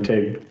 It's going to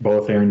take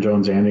both Aaron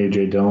Jones and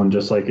A.J. Dillon,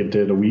 just like it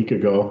did a week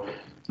ago.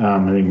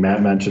 I think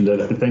Matt mentioned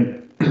it. I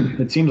think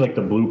it seems like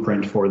the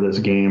blueprint for this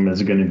game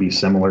is going to be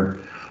similar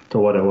to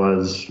what it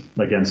was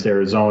against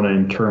Arizona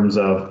in terms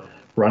of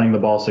running the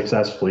ball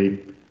successfully,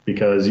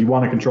 because you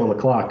want to control the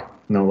clock.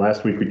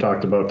 Last week we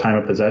talked about time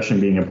of possession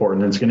being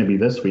important, and it's going to be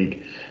this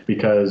week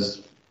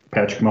because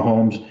Patrick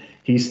Mahomes,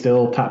 he's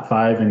still top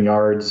 5 in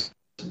yards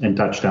and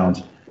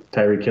touchdowns.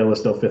 Tyreek Hill is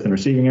still 5th in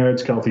receiving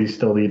yards. Kelce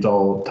still leads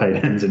all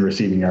tight ends in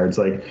receiving yards.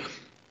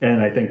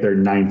 And I think they're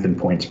 9th in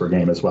points per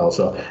game as well.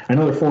 So I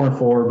know they're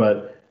 4-4,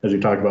 but as we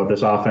talked about,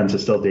 this offense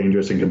is still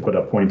dangerous and can put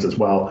up points as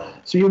well.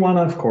 So you want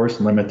to, of course,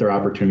 limit their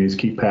opportunities,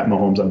 keep Pat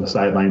Mahomes on the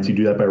sidelines. You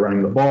do that by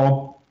running the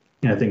ball.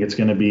 And I think it's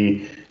going to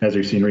be, as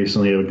we've seen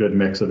recently, a good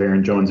mix of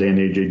Aaron Jones and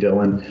A.J.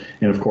 Dillon.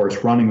 And, of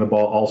course, running the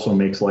ball also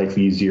makes life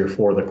easier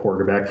for the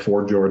quarterback,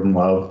 for Jordan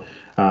Love,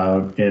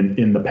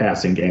 in the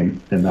passing game.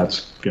 And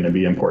that's going to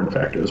be an important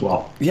factor as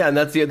well. Yeah, and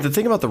that's the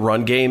thing about the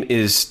run game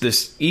is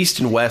this East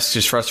and West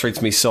just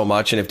frustrates me so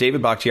much. And if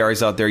David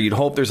Bakhtiari's out there, you'd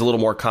hope there's a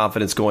little more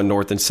confidence going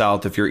north and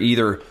south if you're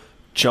either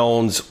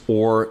Jones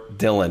or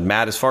Dillon.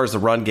 Matt, as far as the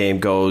run game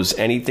goes,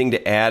 anything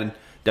to add?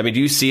 I mean,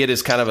 do you see it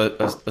as kind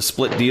of a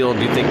split deal?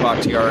 Do you think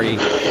Bakhtiari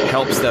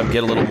helps them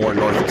get a little more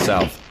north and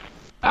south?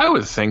 I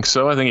would think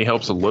so. I think he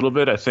helps a little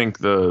bit. I think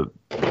the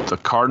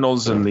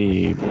Cardinals and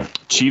the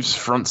Chiefs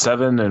front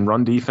 7 and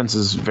run defense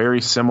is very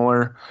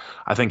similar.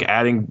 I think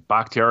adding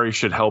Bakhtiari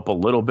should help a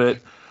little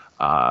bit.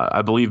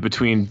 I believe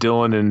between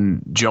Dillon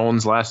and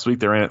Jones last week,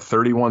 they ran it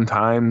 31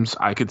 times.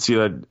 I could see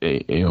that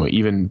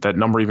even that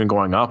number even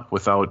going up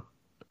without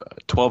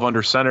 12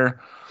 under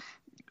center.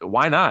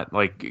 Why not?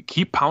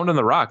 Keep pounding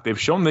the rock. They've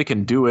shown they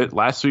can do it.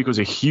 Last week was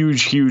a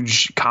huge,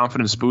 huge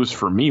confidence boost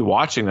for me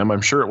watching them.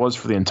 I'm sure it was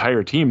for the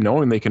entire team,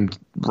 knowing they can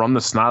run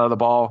the snot of the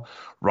ball,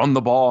 run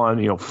the ball on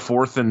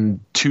 4th and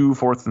 2,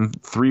 4th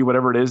and 3,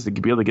 whatever it is, to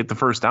be able to get the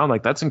first down.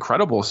 That's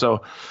incredible.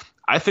 So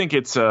I think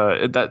it's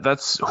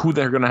that's who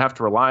they're going to have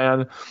to rely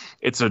on.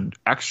 It's an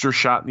extra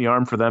shot in the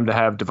arm for them to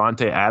have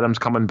Devontae Adams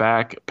coming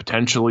back,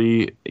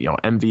 potentially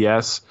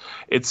MVS.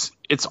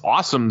 It's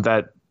awesome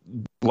that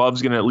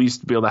Love's going to at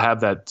least be able to have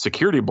that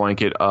security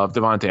blanket of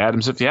Devontae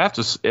Adams if he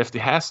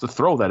has to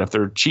throw that. If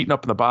they're cheating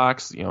up in the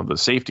box, the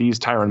safeties,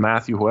 Tyrann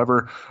Mathieu,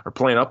 whoever, are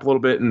playing up a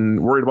little bit and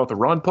worried about the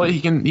run play,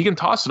 he can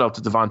toss it out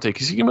to Devontae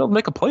because he can be able to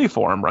make a play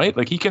for him, right?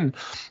 He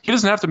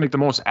doesn't have to make the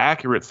most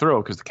accurate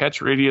throw because the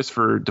catch radius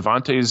for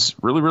Devontae is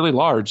really, really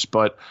large.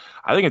 But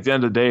I think at the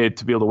end of the day,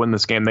 to be able to win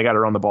this game, they got to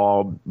run the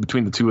ball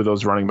between the two of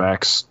those running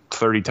backs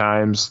 30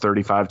 times,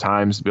 35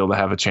 times to be able to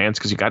have a chance,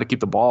 because you got to keep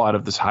the ball out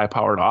of this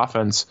high-powered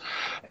offense.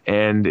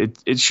 And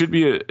it should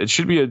be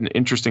an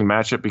interesting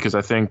matchup, because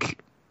I think,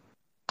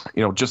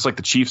 just like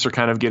the Chiefs are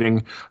kind of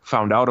getting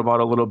found out about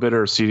a little bit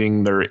or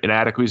seeing their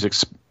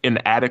inadequacies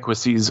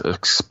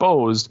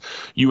exposed,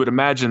 you would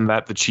imagine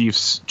that the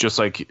Chiefs, just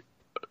like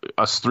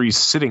us three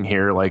sitting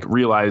here,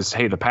 realized,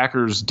 hey, the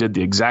Packers did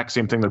the exact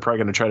same thing they're probably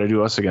going to try to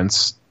do us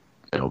against,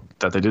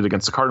 that they did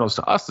against the Cardinals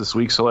to us this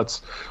week. So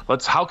let's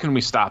how can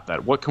we stop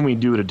that? What can we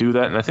do to do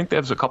that? And I think they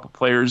have a couple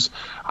players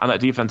on that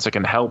defense that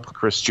can help.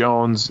 Chris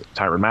Jones,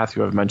 Tyrann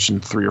Mathieu, I've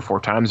mentioned 3 or 4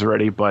 times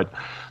already. But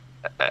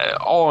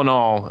all in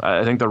all,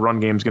 I think the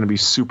run game is going to be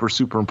super,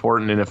 super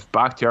important. And if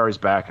Bakhtiari's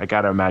back, I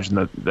got to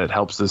imagine that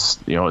helps this,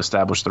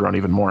 establish the run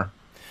even more.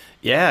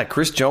 Yeah,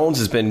 Chris Jones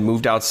has been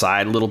moved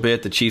outside a little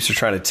bit. The Chiefs are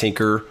trying to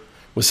tinker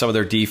with some of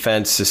their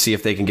defense to see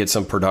if they can get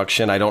some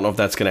production. I don't know if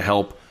that's going to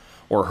help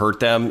or hurt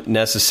them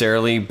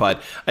necessarily,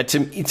 but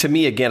to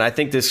me, again, I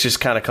think this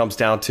just kind of comes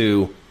down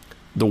to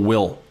the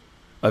will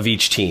of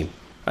each team.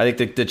 I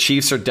think the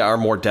Chiefs are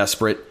more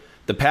desperate.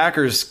 The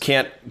Packers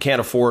can't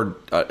afford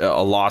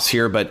a loss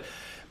here, but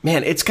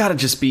man, it's got to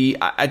just be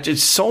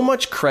just so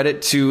much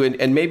credit to,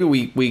 and maybe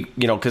we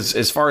because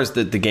as far as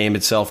the game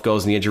itself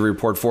goes and the injury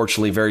report,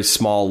 fortunately, very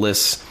small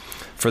lists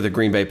for the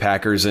Green Bay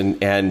Packers,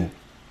 and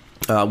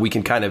we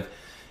can kind of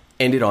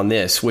end it on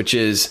this, which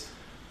is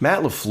Matt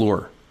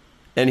LaFleur.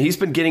 And he's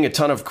been getting a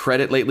ton of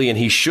credit lately, and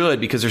he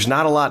should, because there's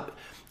not a lot,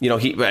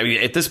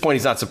 at this point,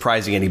 he's not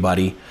surprising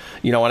anybody,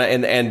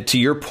 and to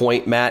your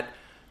point, Matt,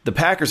 the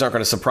Packers aren't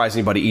going to surprise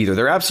anybody either.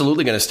 They're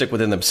absolutely going to stick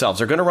within themselves.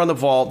 They're going to run the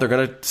ball. They're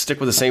going to stick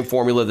with the same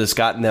formula that's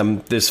gotten them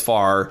this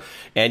far.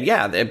 And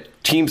yeah,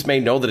 teams may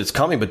know that it's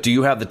coming, but do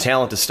you have the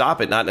talent to stop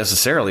it? Not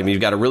necessarily. I mean,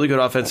 you've got a really good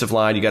offensive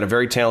line. You got a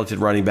very talented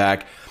running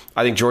back.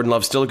 I think Jordan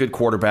Love's still a good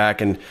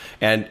quarterback, and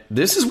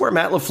this is where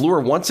Matt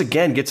LaFleur once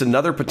again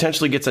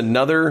potentially gets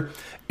another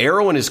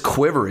arrow in his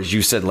quiver, as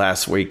you said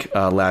last week,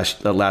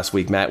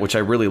 Matt, which I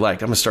really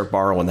liked. I'm going to start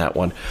borrowing that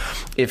one.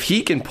 If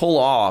he can pull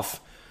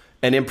off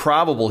an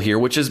improbable here,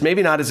 which is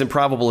maybe not as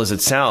improbable as it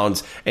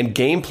sounds, and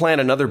game plan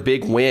another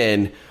big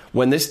win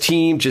when this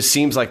team just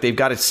seems like they've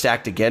got it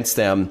stacked against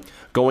them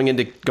going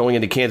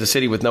into Kansas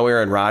City with no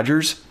Aaron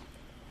Rodgers,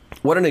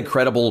 what an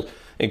incredible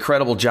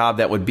job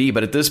that would be.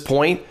 But at this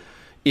point,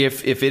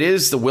 if it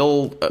is the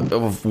will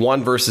of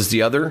one versus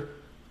the other,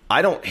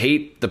 I don't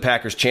hate the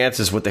Packers'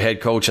 chances with the head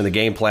coach and the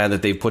game plan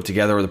that they've put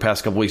together over the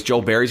past couple weeks.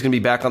 Joe Barry's going to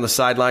be back on the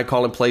sideline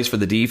calling plays for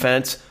the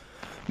defense.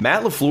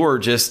 Matt LaFleur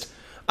just,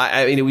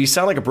 I mean, we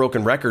sound like a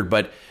broken record,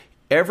 but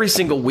every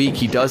single week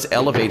he does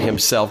elevate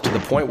himself to the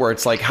point where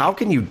it's like, how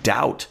can you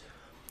doubt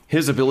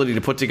his ability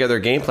to put together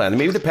a game plan? And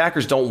maybe the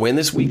Packers don't win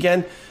this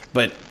weekend,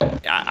 but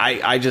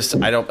I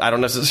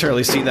don't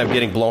necessarily see them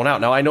getting blown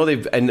out. Now I know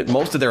and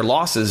most of their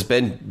losses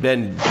been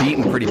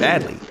beaten pretty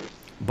badly,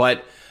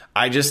 but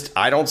I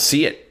don't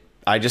see it.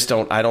 I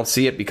don't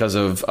see it because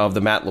of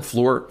the Matt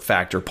LaFleur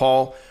factor.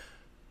 Paul,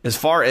 as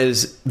far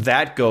as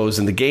that goes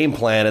in the game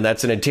plan, and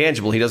that's an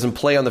intangible, he doesn't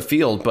play on the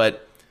field,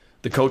 but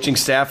the coaching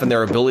staff and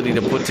their ability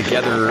to put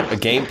together a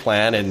game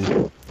plan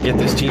and get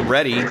this team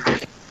ready,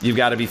 you've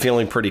got to be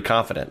feeling pretty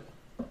confident.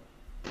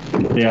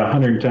 Yeah,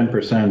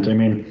 110%. I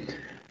mean,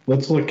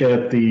 let's look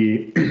at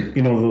the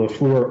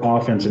LaFleur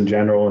offense in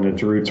general and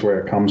its roots, where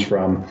it comes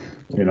from.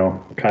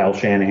 Kyle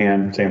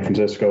Shanahan, San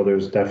Francisco,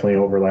 there's definitely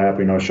overlap.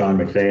 Sean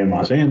McVay in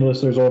Los Angeles,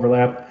 there's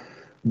overlap.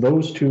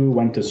 Those two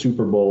went to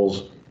Super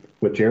Bowls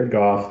with Jared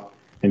Goff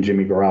and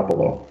Jimmy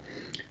Garoppolo.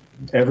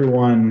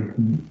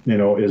 Everyone,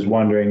 is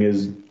wondering,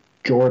 is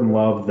Jordan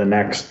Love the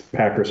next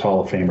Packers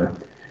Hall of Famer?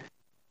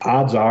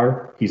 Odds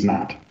are he's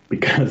not,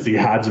 because the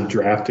odds of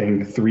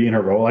drafting 3 in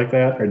a row like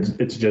that,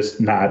 it's just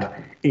not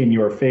in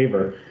your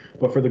favor.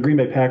 But for the Green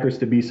Bay Packers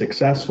to be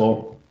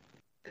successful,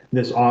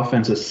 this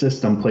offensive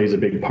system plays a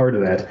big part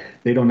of that.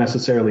 They don't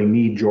necessarily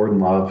need Jordan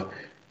Love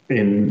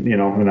and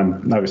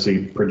I'm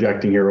obviously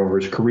projecting here over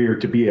his career,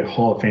 to be a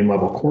Hall of Fame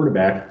level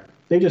quarterback.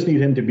 They just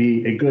need him to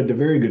be a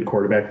very good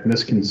quarterback, and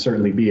this can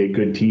certainly be a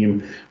good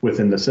team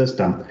within the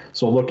system.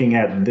 So looking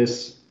at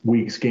this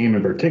week's game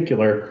in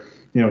particular,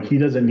 he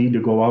doesn't need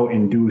to go out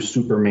and do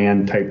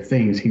Superman type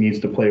things. He needs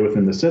to play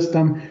within the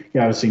system. He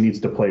obviously needs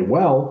to play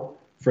well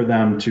for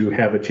them to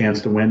have a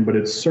chance to win, but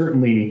it's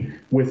certainly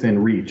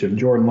within reach. If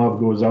Jordan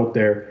Love goes out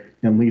there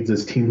and leads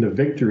his team to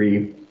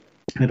victory,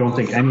 I don't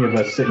think any of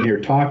us sitting here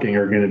talking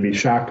are going to be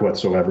shocked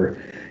whatsoever.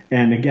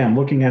 And again,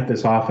 looking at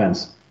this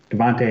offense,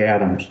 Devontae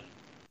Adams,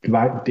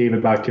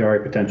 David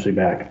Bakhtiari potentially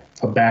back,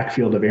 a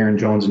backfield of Aaron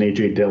Jones and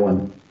A.J.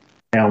 Dillon,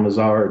 Al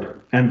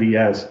Lazard,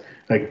 MVS.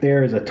 Like,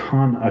 there is a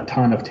ton of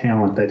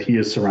talent that he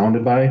is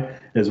surrounded by,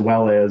 as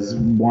well as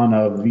one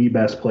of the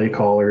best play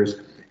callers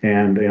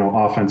and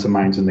offensive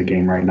minds in the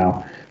game right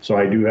now. So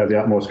I do have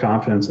the utmost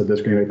confidence that this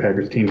Green Bay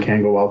Packers team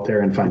can go out there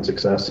and find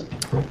success.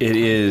 It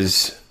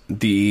is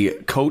the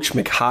Coach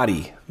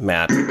McHottie,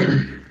 Matt.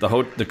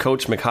 the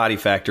Coach McHottie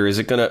factor. Is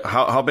it gonna?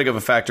 How big of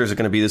a factor is it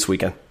going to be this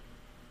weekend?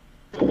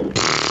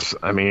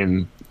 I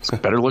mean, it's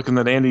better looking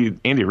than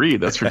Andy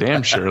Reid. That's for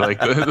damn sure. Like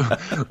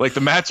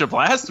the matchup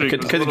last week.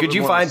 Could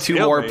you find two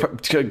more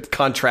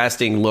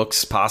contrasting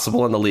looks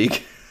possible in the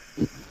league?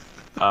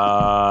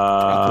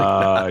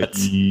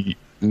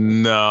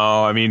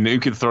 No, I mean, you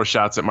could throw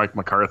shots at Mike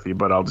McCarthy,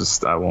 but I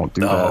won't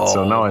do that.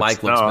 So no,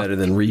 Mike looks better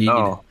than Reid.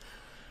 No,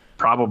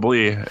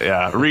 probably,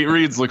 yeah.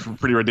 Reid's looked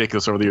pretty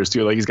ridiculous over the years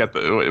too. Like, he's got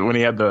when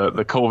he had the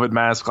COVID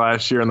mask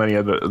last year, and then he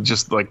had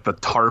the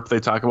tarp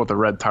they talk about, the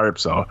red tarp.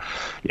 So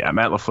yeah,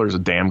 Matt LaFleur's a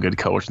damn good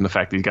coach, and the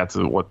fact that he got to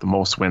the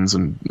most wins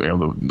and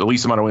the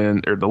least amount of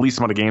win or the least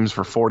amount of games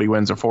for 40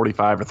 wins or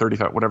 45 or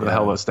 35, whatever the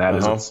hell the stat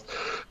is.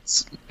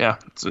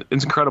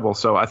 It's incredible.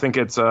 So I think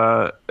it's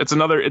going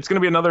to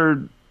be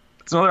another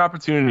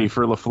opportunity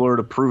for LaFleur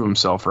to prove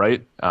himself,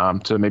 right?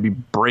 To maybe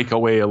break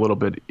away a little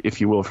bit,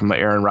 if you will, from the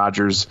Aaron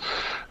Rodgers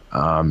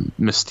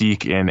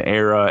mystique and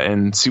era,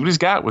 and see what he's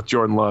got with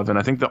Jordan Love. And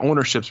I think the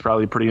ownership's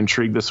probably pretty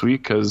intrigued this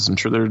week, because I'm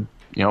sure they're,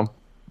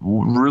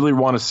 really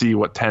want to see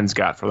what 10's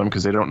got for them,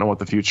 because they don't know what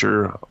the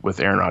future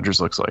with Aaron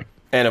Rodgers looks like.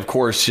 And of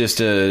course, just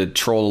to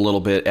troll a little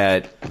bit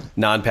at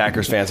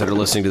non-Packers fans that are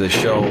listening to the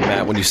show,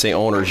 Matt, when you say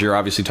owners, you're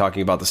obviously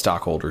talking about the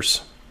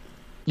stockholders.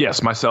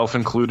 Yes, myself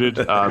included.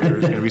 There's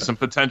going to be some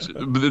potential.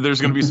 There's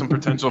going to be some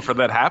potential for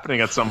that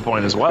happening at some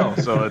point as well.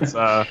 So it's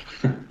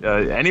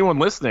anyone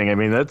listening. I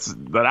mean,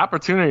 that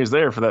opportunity is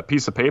there for that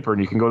piece of paper,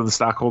 and you can go to the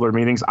stockholder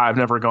meetings. I've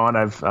never gone.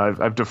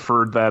 I've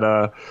deferred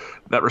that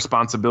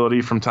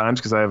responsibility from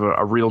times, because I have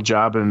a real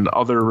job and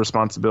other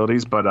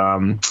responsibilities. But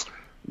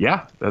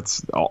yeah,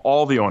 that's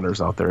all the owners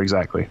out there.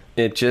 Exactly.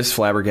 It just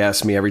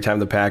flabbergasts me every time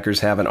the Packers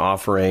have an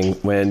offering,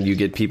 when you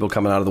get people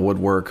coming out of the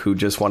woodwork who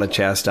just want to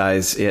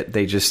chastise it.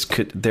 They just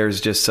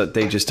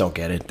don't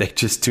get it. They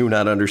just do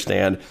not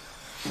understand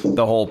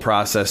the whole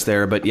process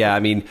there. But yeah, I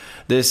mean,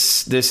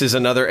 this is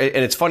another, and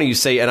it's funny you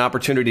say an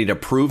opportunity to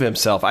prove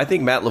himself. I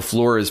think Matt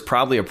LaFleur is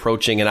probably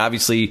approaching, and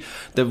obviously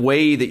the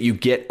way that you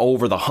get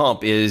over the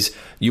hump is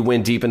you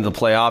win deep into the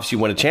playoffs, you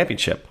win a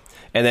championship.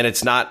 And then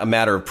it's not a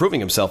matter of proving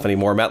himself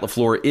anymore. Matt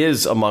LaFleur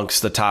is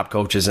amongst the top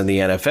coaches in the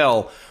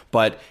NFL,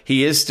 but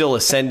he is still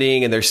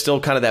ascending, and there's still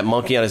kind of that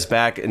monkey on his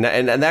back. And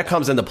that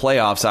comes in the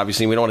playoffs,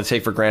 obviously. We don't want to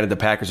take for granted the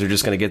Packers are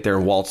just going to get there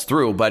and waltz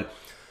through. But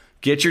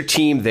get your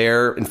team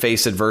there and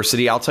face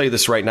adversity. I'll tell you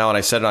this right now, and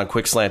I said it on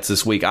Quick Slants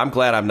this week. I'm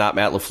glad I'm not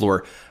Matt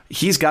LaFleur.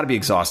 He's got to be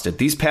exhausted.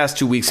 These past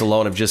 2 weeks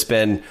alone have just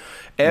been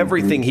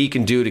everything he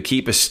can do to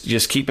keep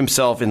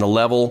himself in the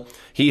level.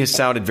 He has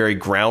sounded very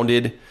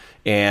grounded,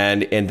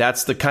 and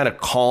that's the kind of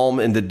calm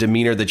and the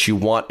demeanor that you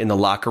want in the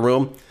locker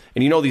room.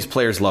 And these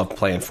players love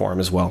playing for him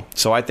as well.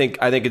 So I think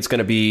it's going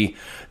to be,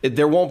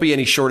 there won't be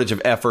any shortage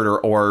of effort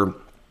or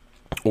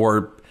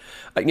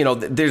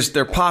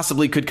there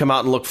possibly could come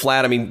out and look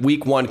flat. I mean,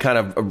 week one kind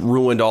of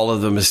ruined all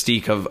of the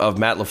mystique of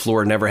Matt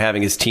LaFleur never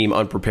having his team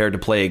unprepared to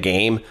play a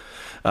game,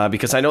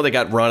 because I know they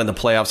got run in the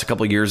playoffs a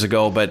couple of years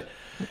ago, but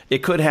it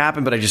could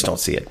happen, but I just don't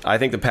see it. I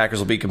think the Packers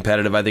will be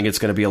competitive. I think it's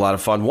going to be a lot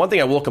of fun. One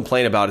thing I will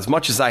complain about, as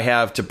much as I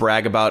have to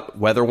brag about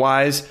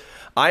weather-wise,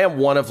 I am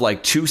one of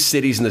 2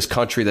 cities in this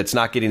country that's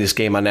not getting this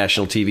game on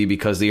national TV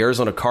because the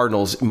Arizona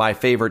Cardinals, my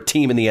favorite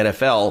team in the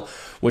NFL,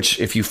 which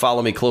if you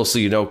follow me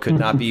closely, could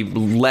not be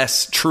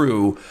less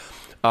true,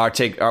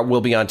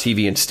 will be on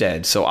TV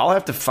instead. So I'll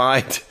have to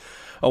find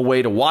a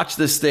way to watch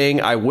this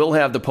thing. I will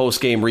have the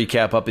post-game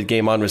recap up at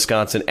Game On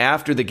Wisconsin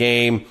after the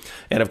game.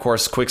 And, of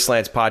course, Quick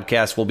Slants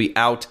podcast will be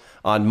out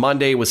on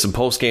Monday with some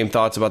post-game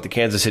thoughts about the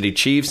Kansas City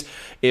Chiefs.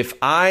 If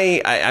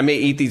I may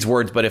eat these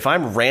words, but if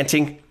I'm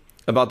ranting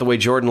about the way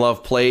Jordan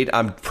Love played,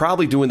 I'm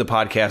probably doing the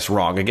podcast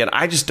wrong. Again,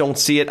 I just don't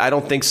see it. I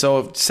don't think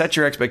so. Set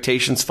your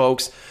expectations,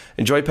 folks.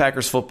 Enjoy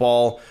Packers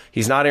football.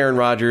 He's not Aaron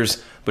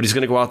Rodgers, but he's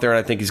going to go out there,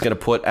 and I think he's going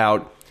to put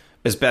out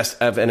as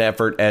best of an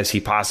effort as he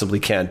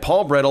possibly can.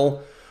 Paul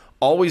Brittle,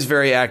 always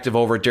very active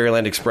over at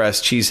Dairyland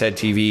Express, Cheesehead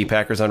TV,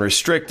 Packers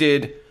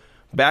Unrestricted.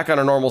 Back on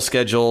a normal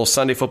schedule,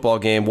 Sunday football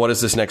game. What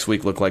does this next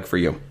week look like for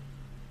you?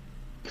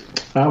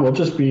 We'll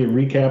just be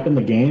recapping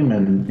the game,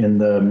 and in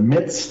the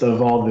midst of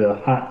all the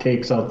hot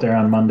takes out there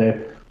on Monday,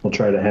 we'll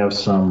try to have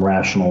some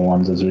rational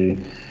ones as we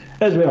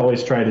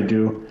always try to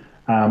do.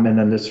 And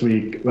then this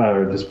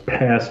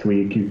past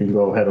week, you can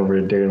go head over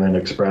to Dairyland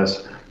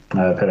Express.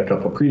 I've had a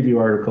couple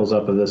preview articles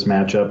up of this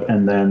matchup,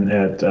 and then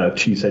at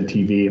Cheesehead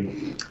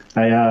TV,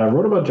 I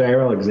wrote about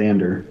Jair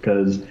Alexander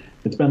because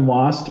it's been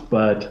lost,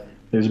 but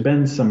there's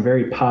been some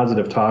very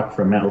positive talk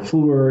from Matt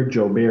LaFleur,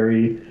 Joe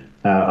Barry,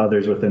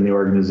 others within the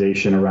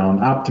organization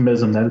around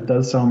optimism that it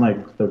does sound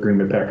like the Green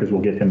Bay Packers will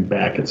get him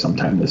back at some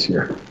time this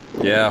year.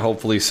 Yeah,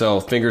 hopefully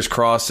so. Fingers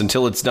crossed.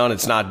 Until it's done,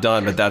 it's not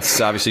done, but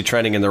that's obviously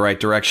trending in the right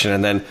direction.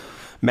 And then,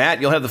 Matt,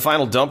 you'll have the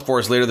final dump for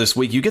us later this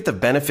week. You get the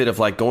benefit of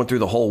going through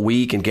the whole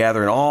week and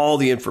gathering all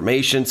the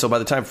information. So by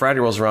the time Friday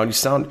rolls around, you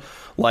sound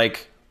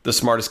like the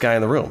smartest guy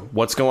in the room.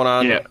 What's going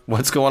on? Yeah.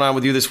 What's going on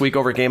with you this week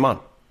over at Game On?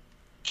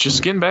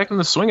 Just getting back in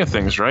the swing of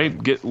things, right?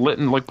 Get lit,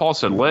 and like Paul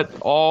said, let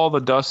all the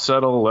dust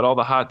settle, let all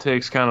the hot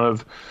takes kind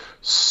of,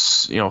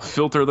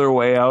 filter their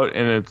way out.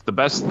 And it's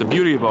the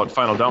beauty about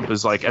Final Dump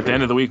is at the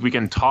end of the week we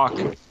can talk.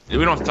 We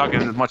don't have to talk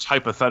in much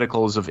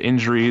hypotheticals of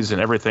injuries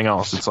and everything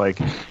else. It's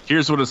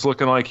here's what it's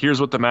looking like, here's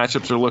what the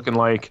matchups are looking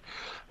like,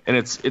 and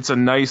it's a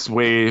nice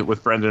way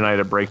with Brendan and I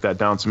to break that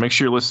down. So make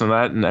sure you listen to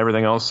that and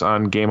everything else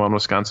on Game On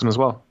Wisconsin as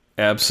well.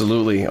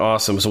 Absolutely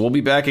awesome. So we'll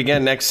be back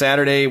again next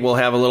Saturday. We'll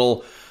have a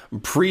little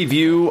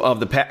preview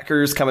of the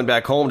Packers coming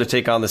back home to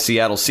take on the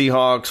Seattle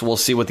Seahawks. We'll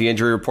see what the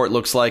injury report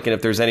looks like and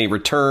if there's any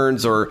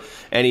returns or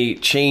any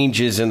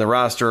changes in the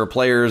roster or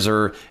players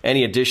or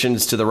any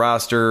additions to the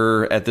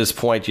roster at this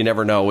point. You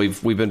never know.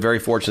 We've been very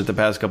fortunate the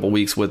past couple of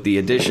weeks with the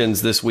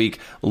additions. This week,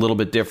 a little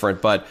bit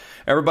different. But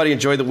everybody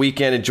enjoy the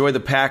weekend. Enjoy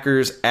the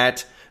Packers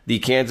at the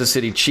Kansas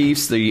City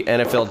Chiefs, the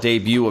NFL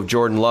debut of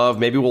Jordan Love.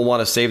 Maybe we'll want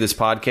to save this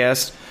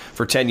podcast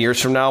for 10 years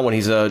from now when he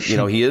is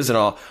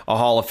a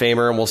Hall of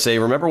Famer, and we'll say,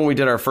 remember when we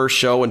did our first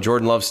show when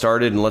Jordan Love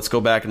started, and let's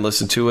go back and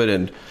listen to it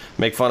and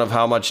make fun of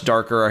how much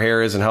darker our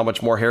hair is and how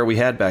much more hair we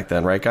had back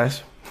then, right,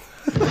 guys?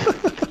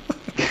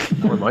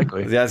 More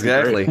likely. Yeah,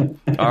 exactly.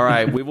 All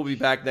right, we will be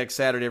back next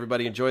Saturday.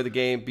 Everybody enjoy the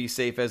game, be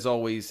safe as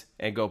always,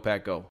 and go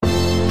Pack Go.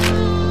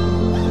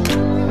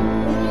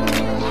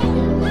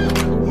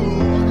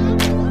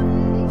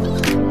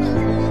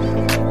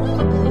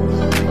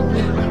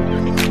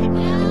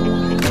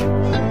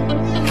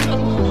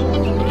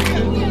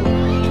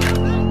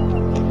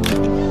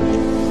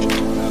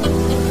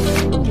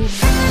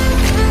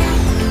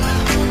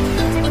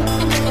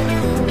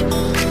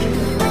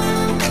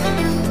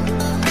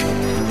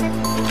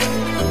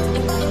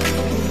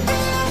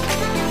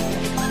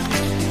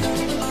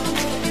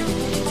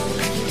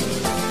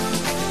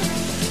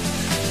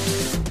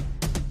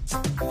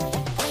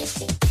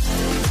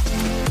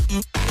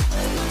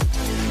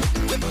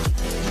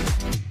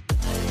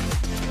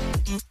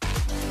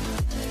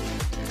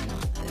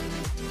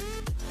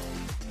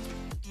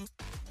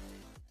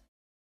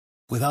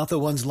 Without the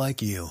ones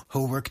like you,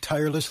 who work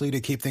tirelessly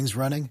to keep things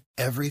running,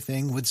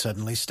 everything would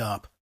suddenly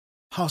stop.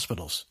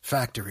 Hospitals,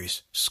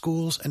 factories,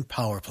 schools, and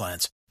power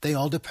plants, they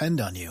all depend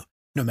on you.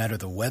 No matter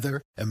the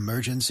weather,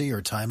 emergency,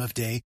 or time of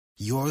day,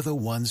 you're the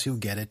ones who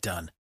get it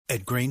done.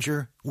 At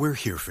Grainger, we're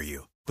here for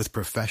you with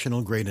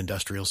professional-grade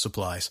industrial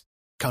supplies.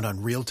 Count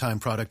on real-time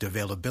product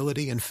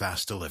availability and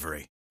fast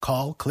delivery.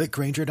 Call, click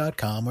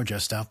Grainger.com, or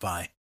just stop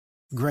by.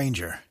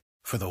 Grainger,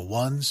 for the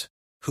ones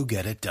who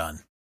get it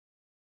done.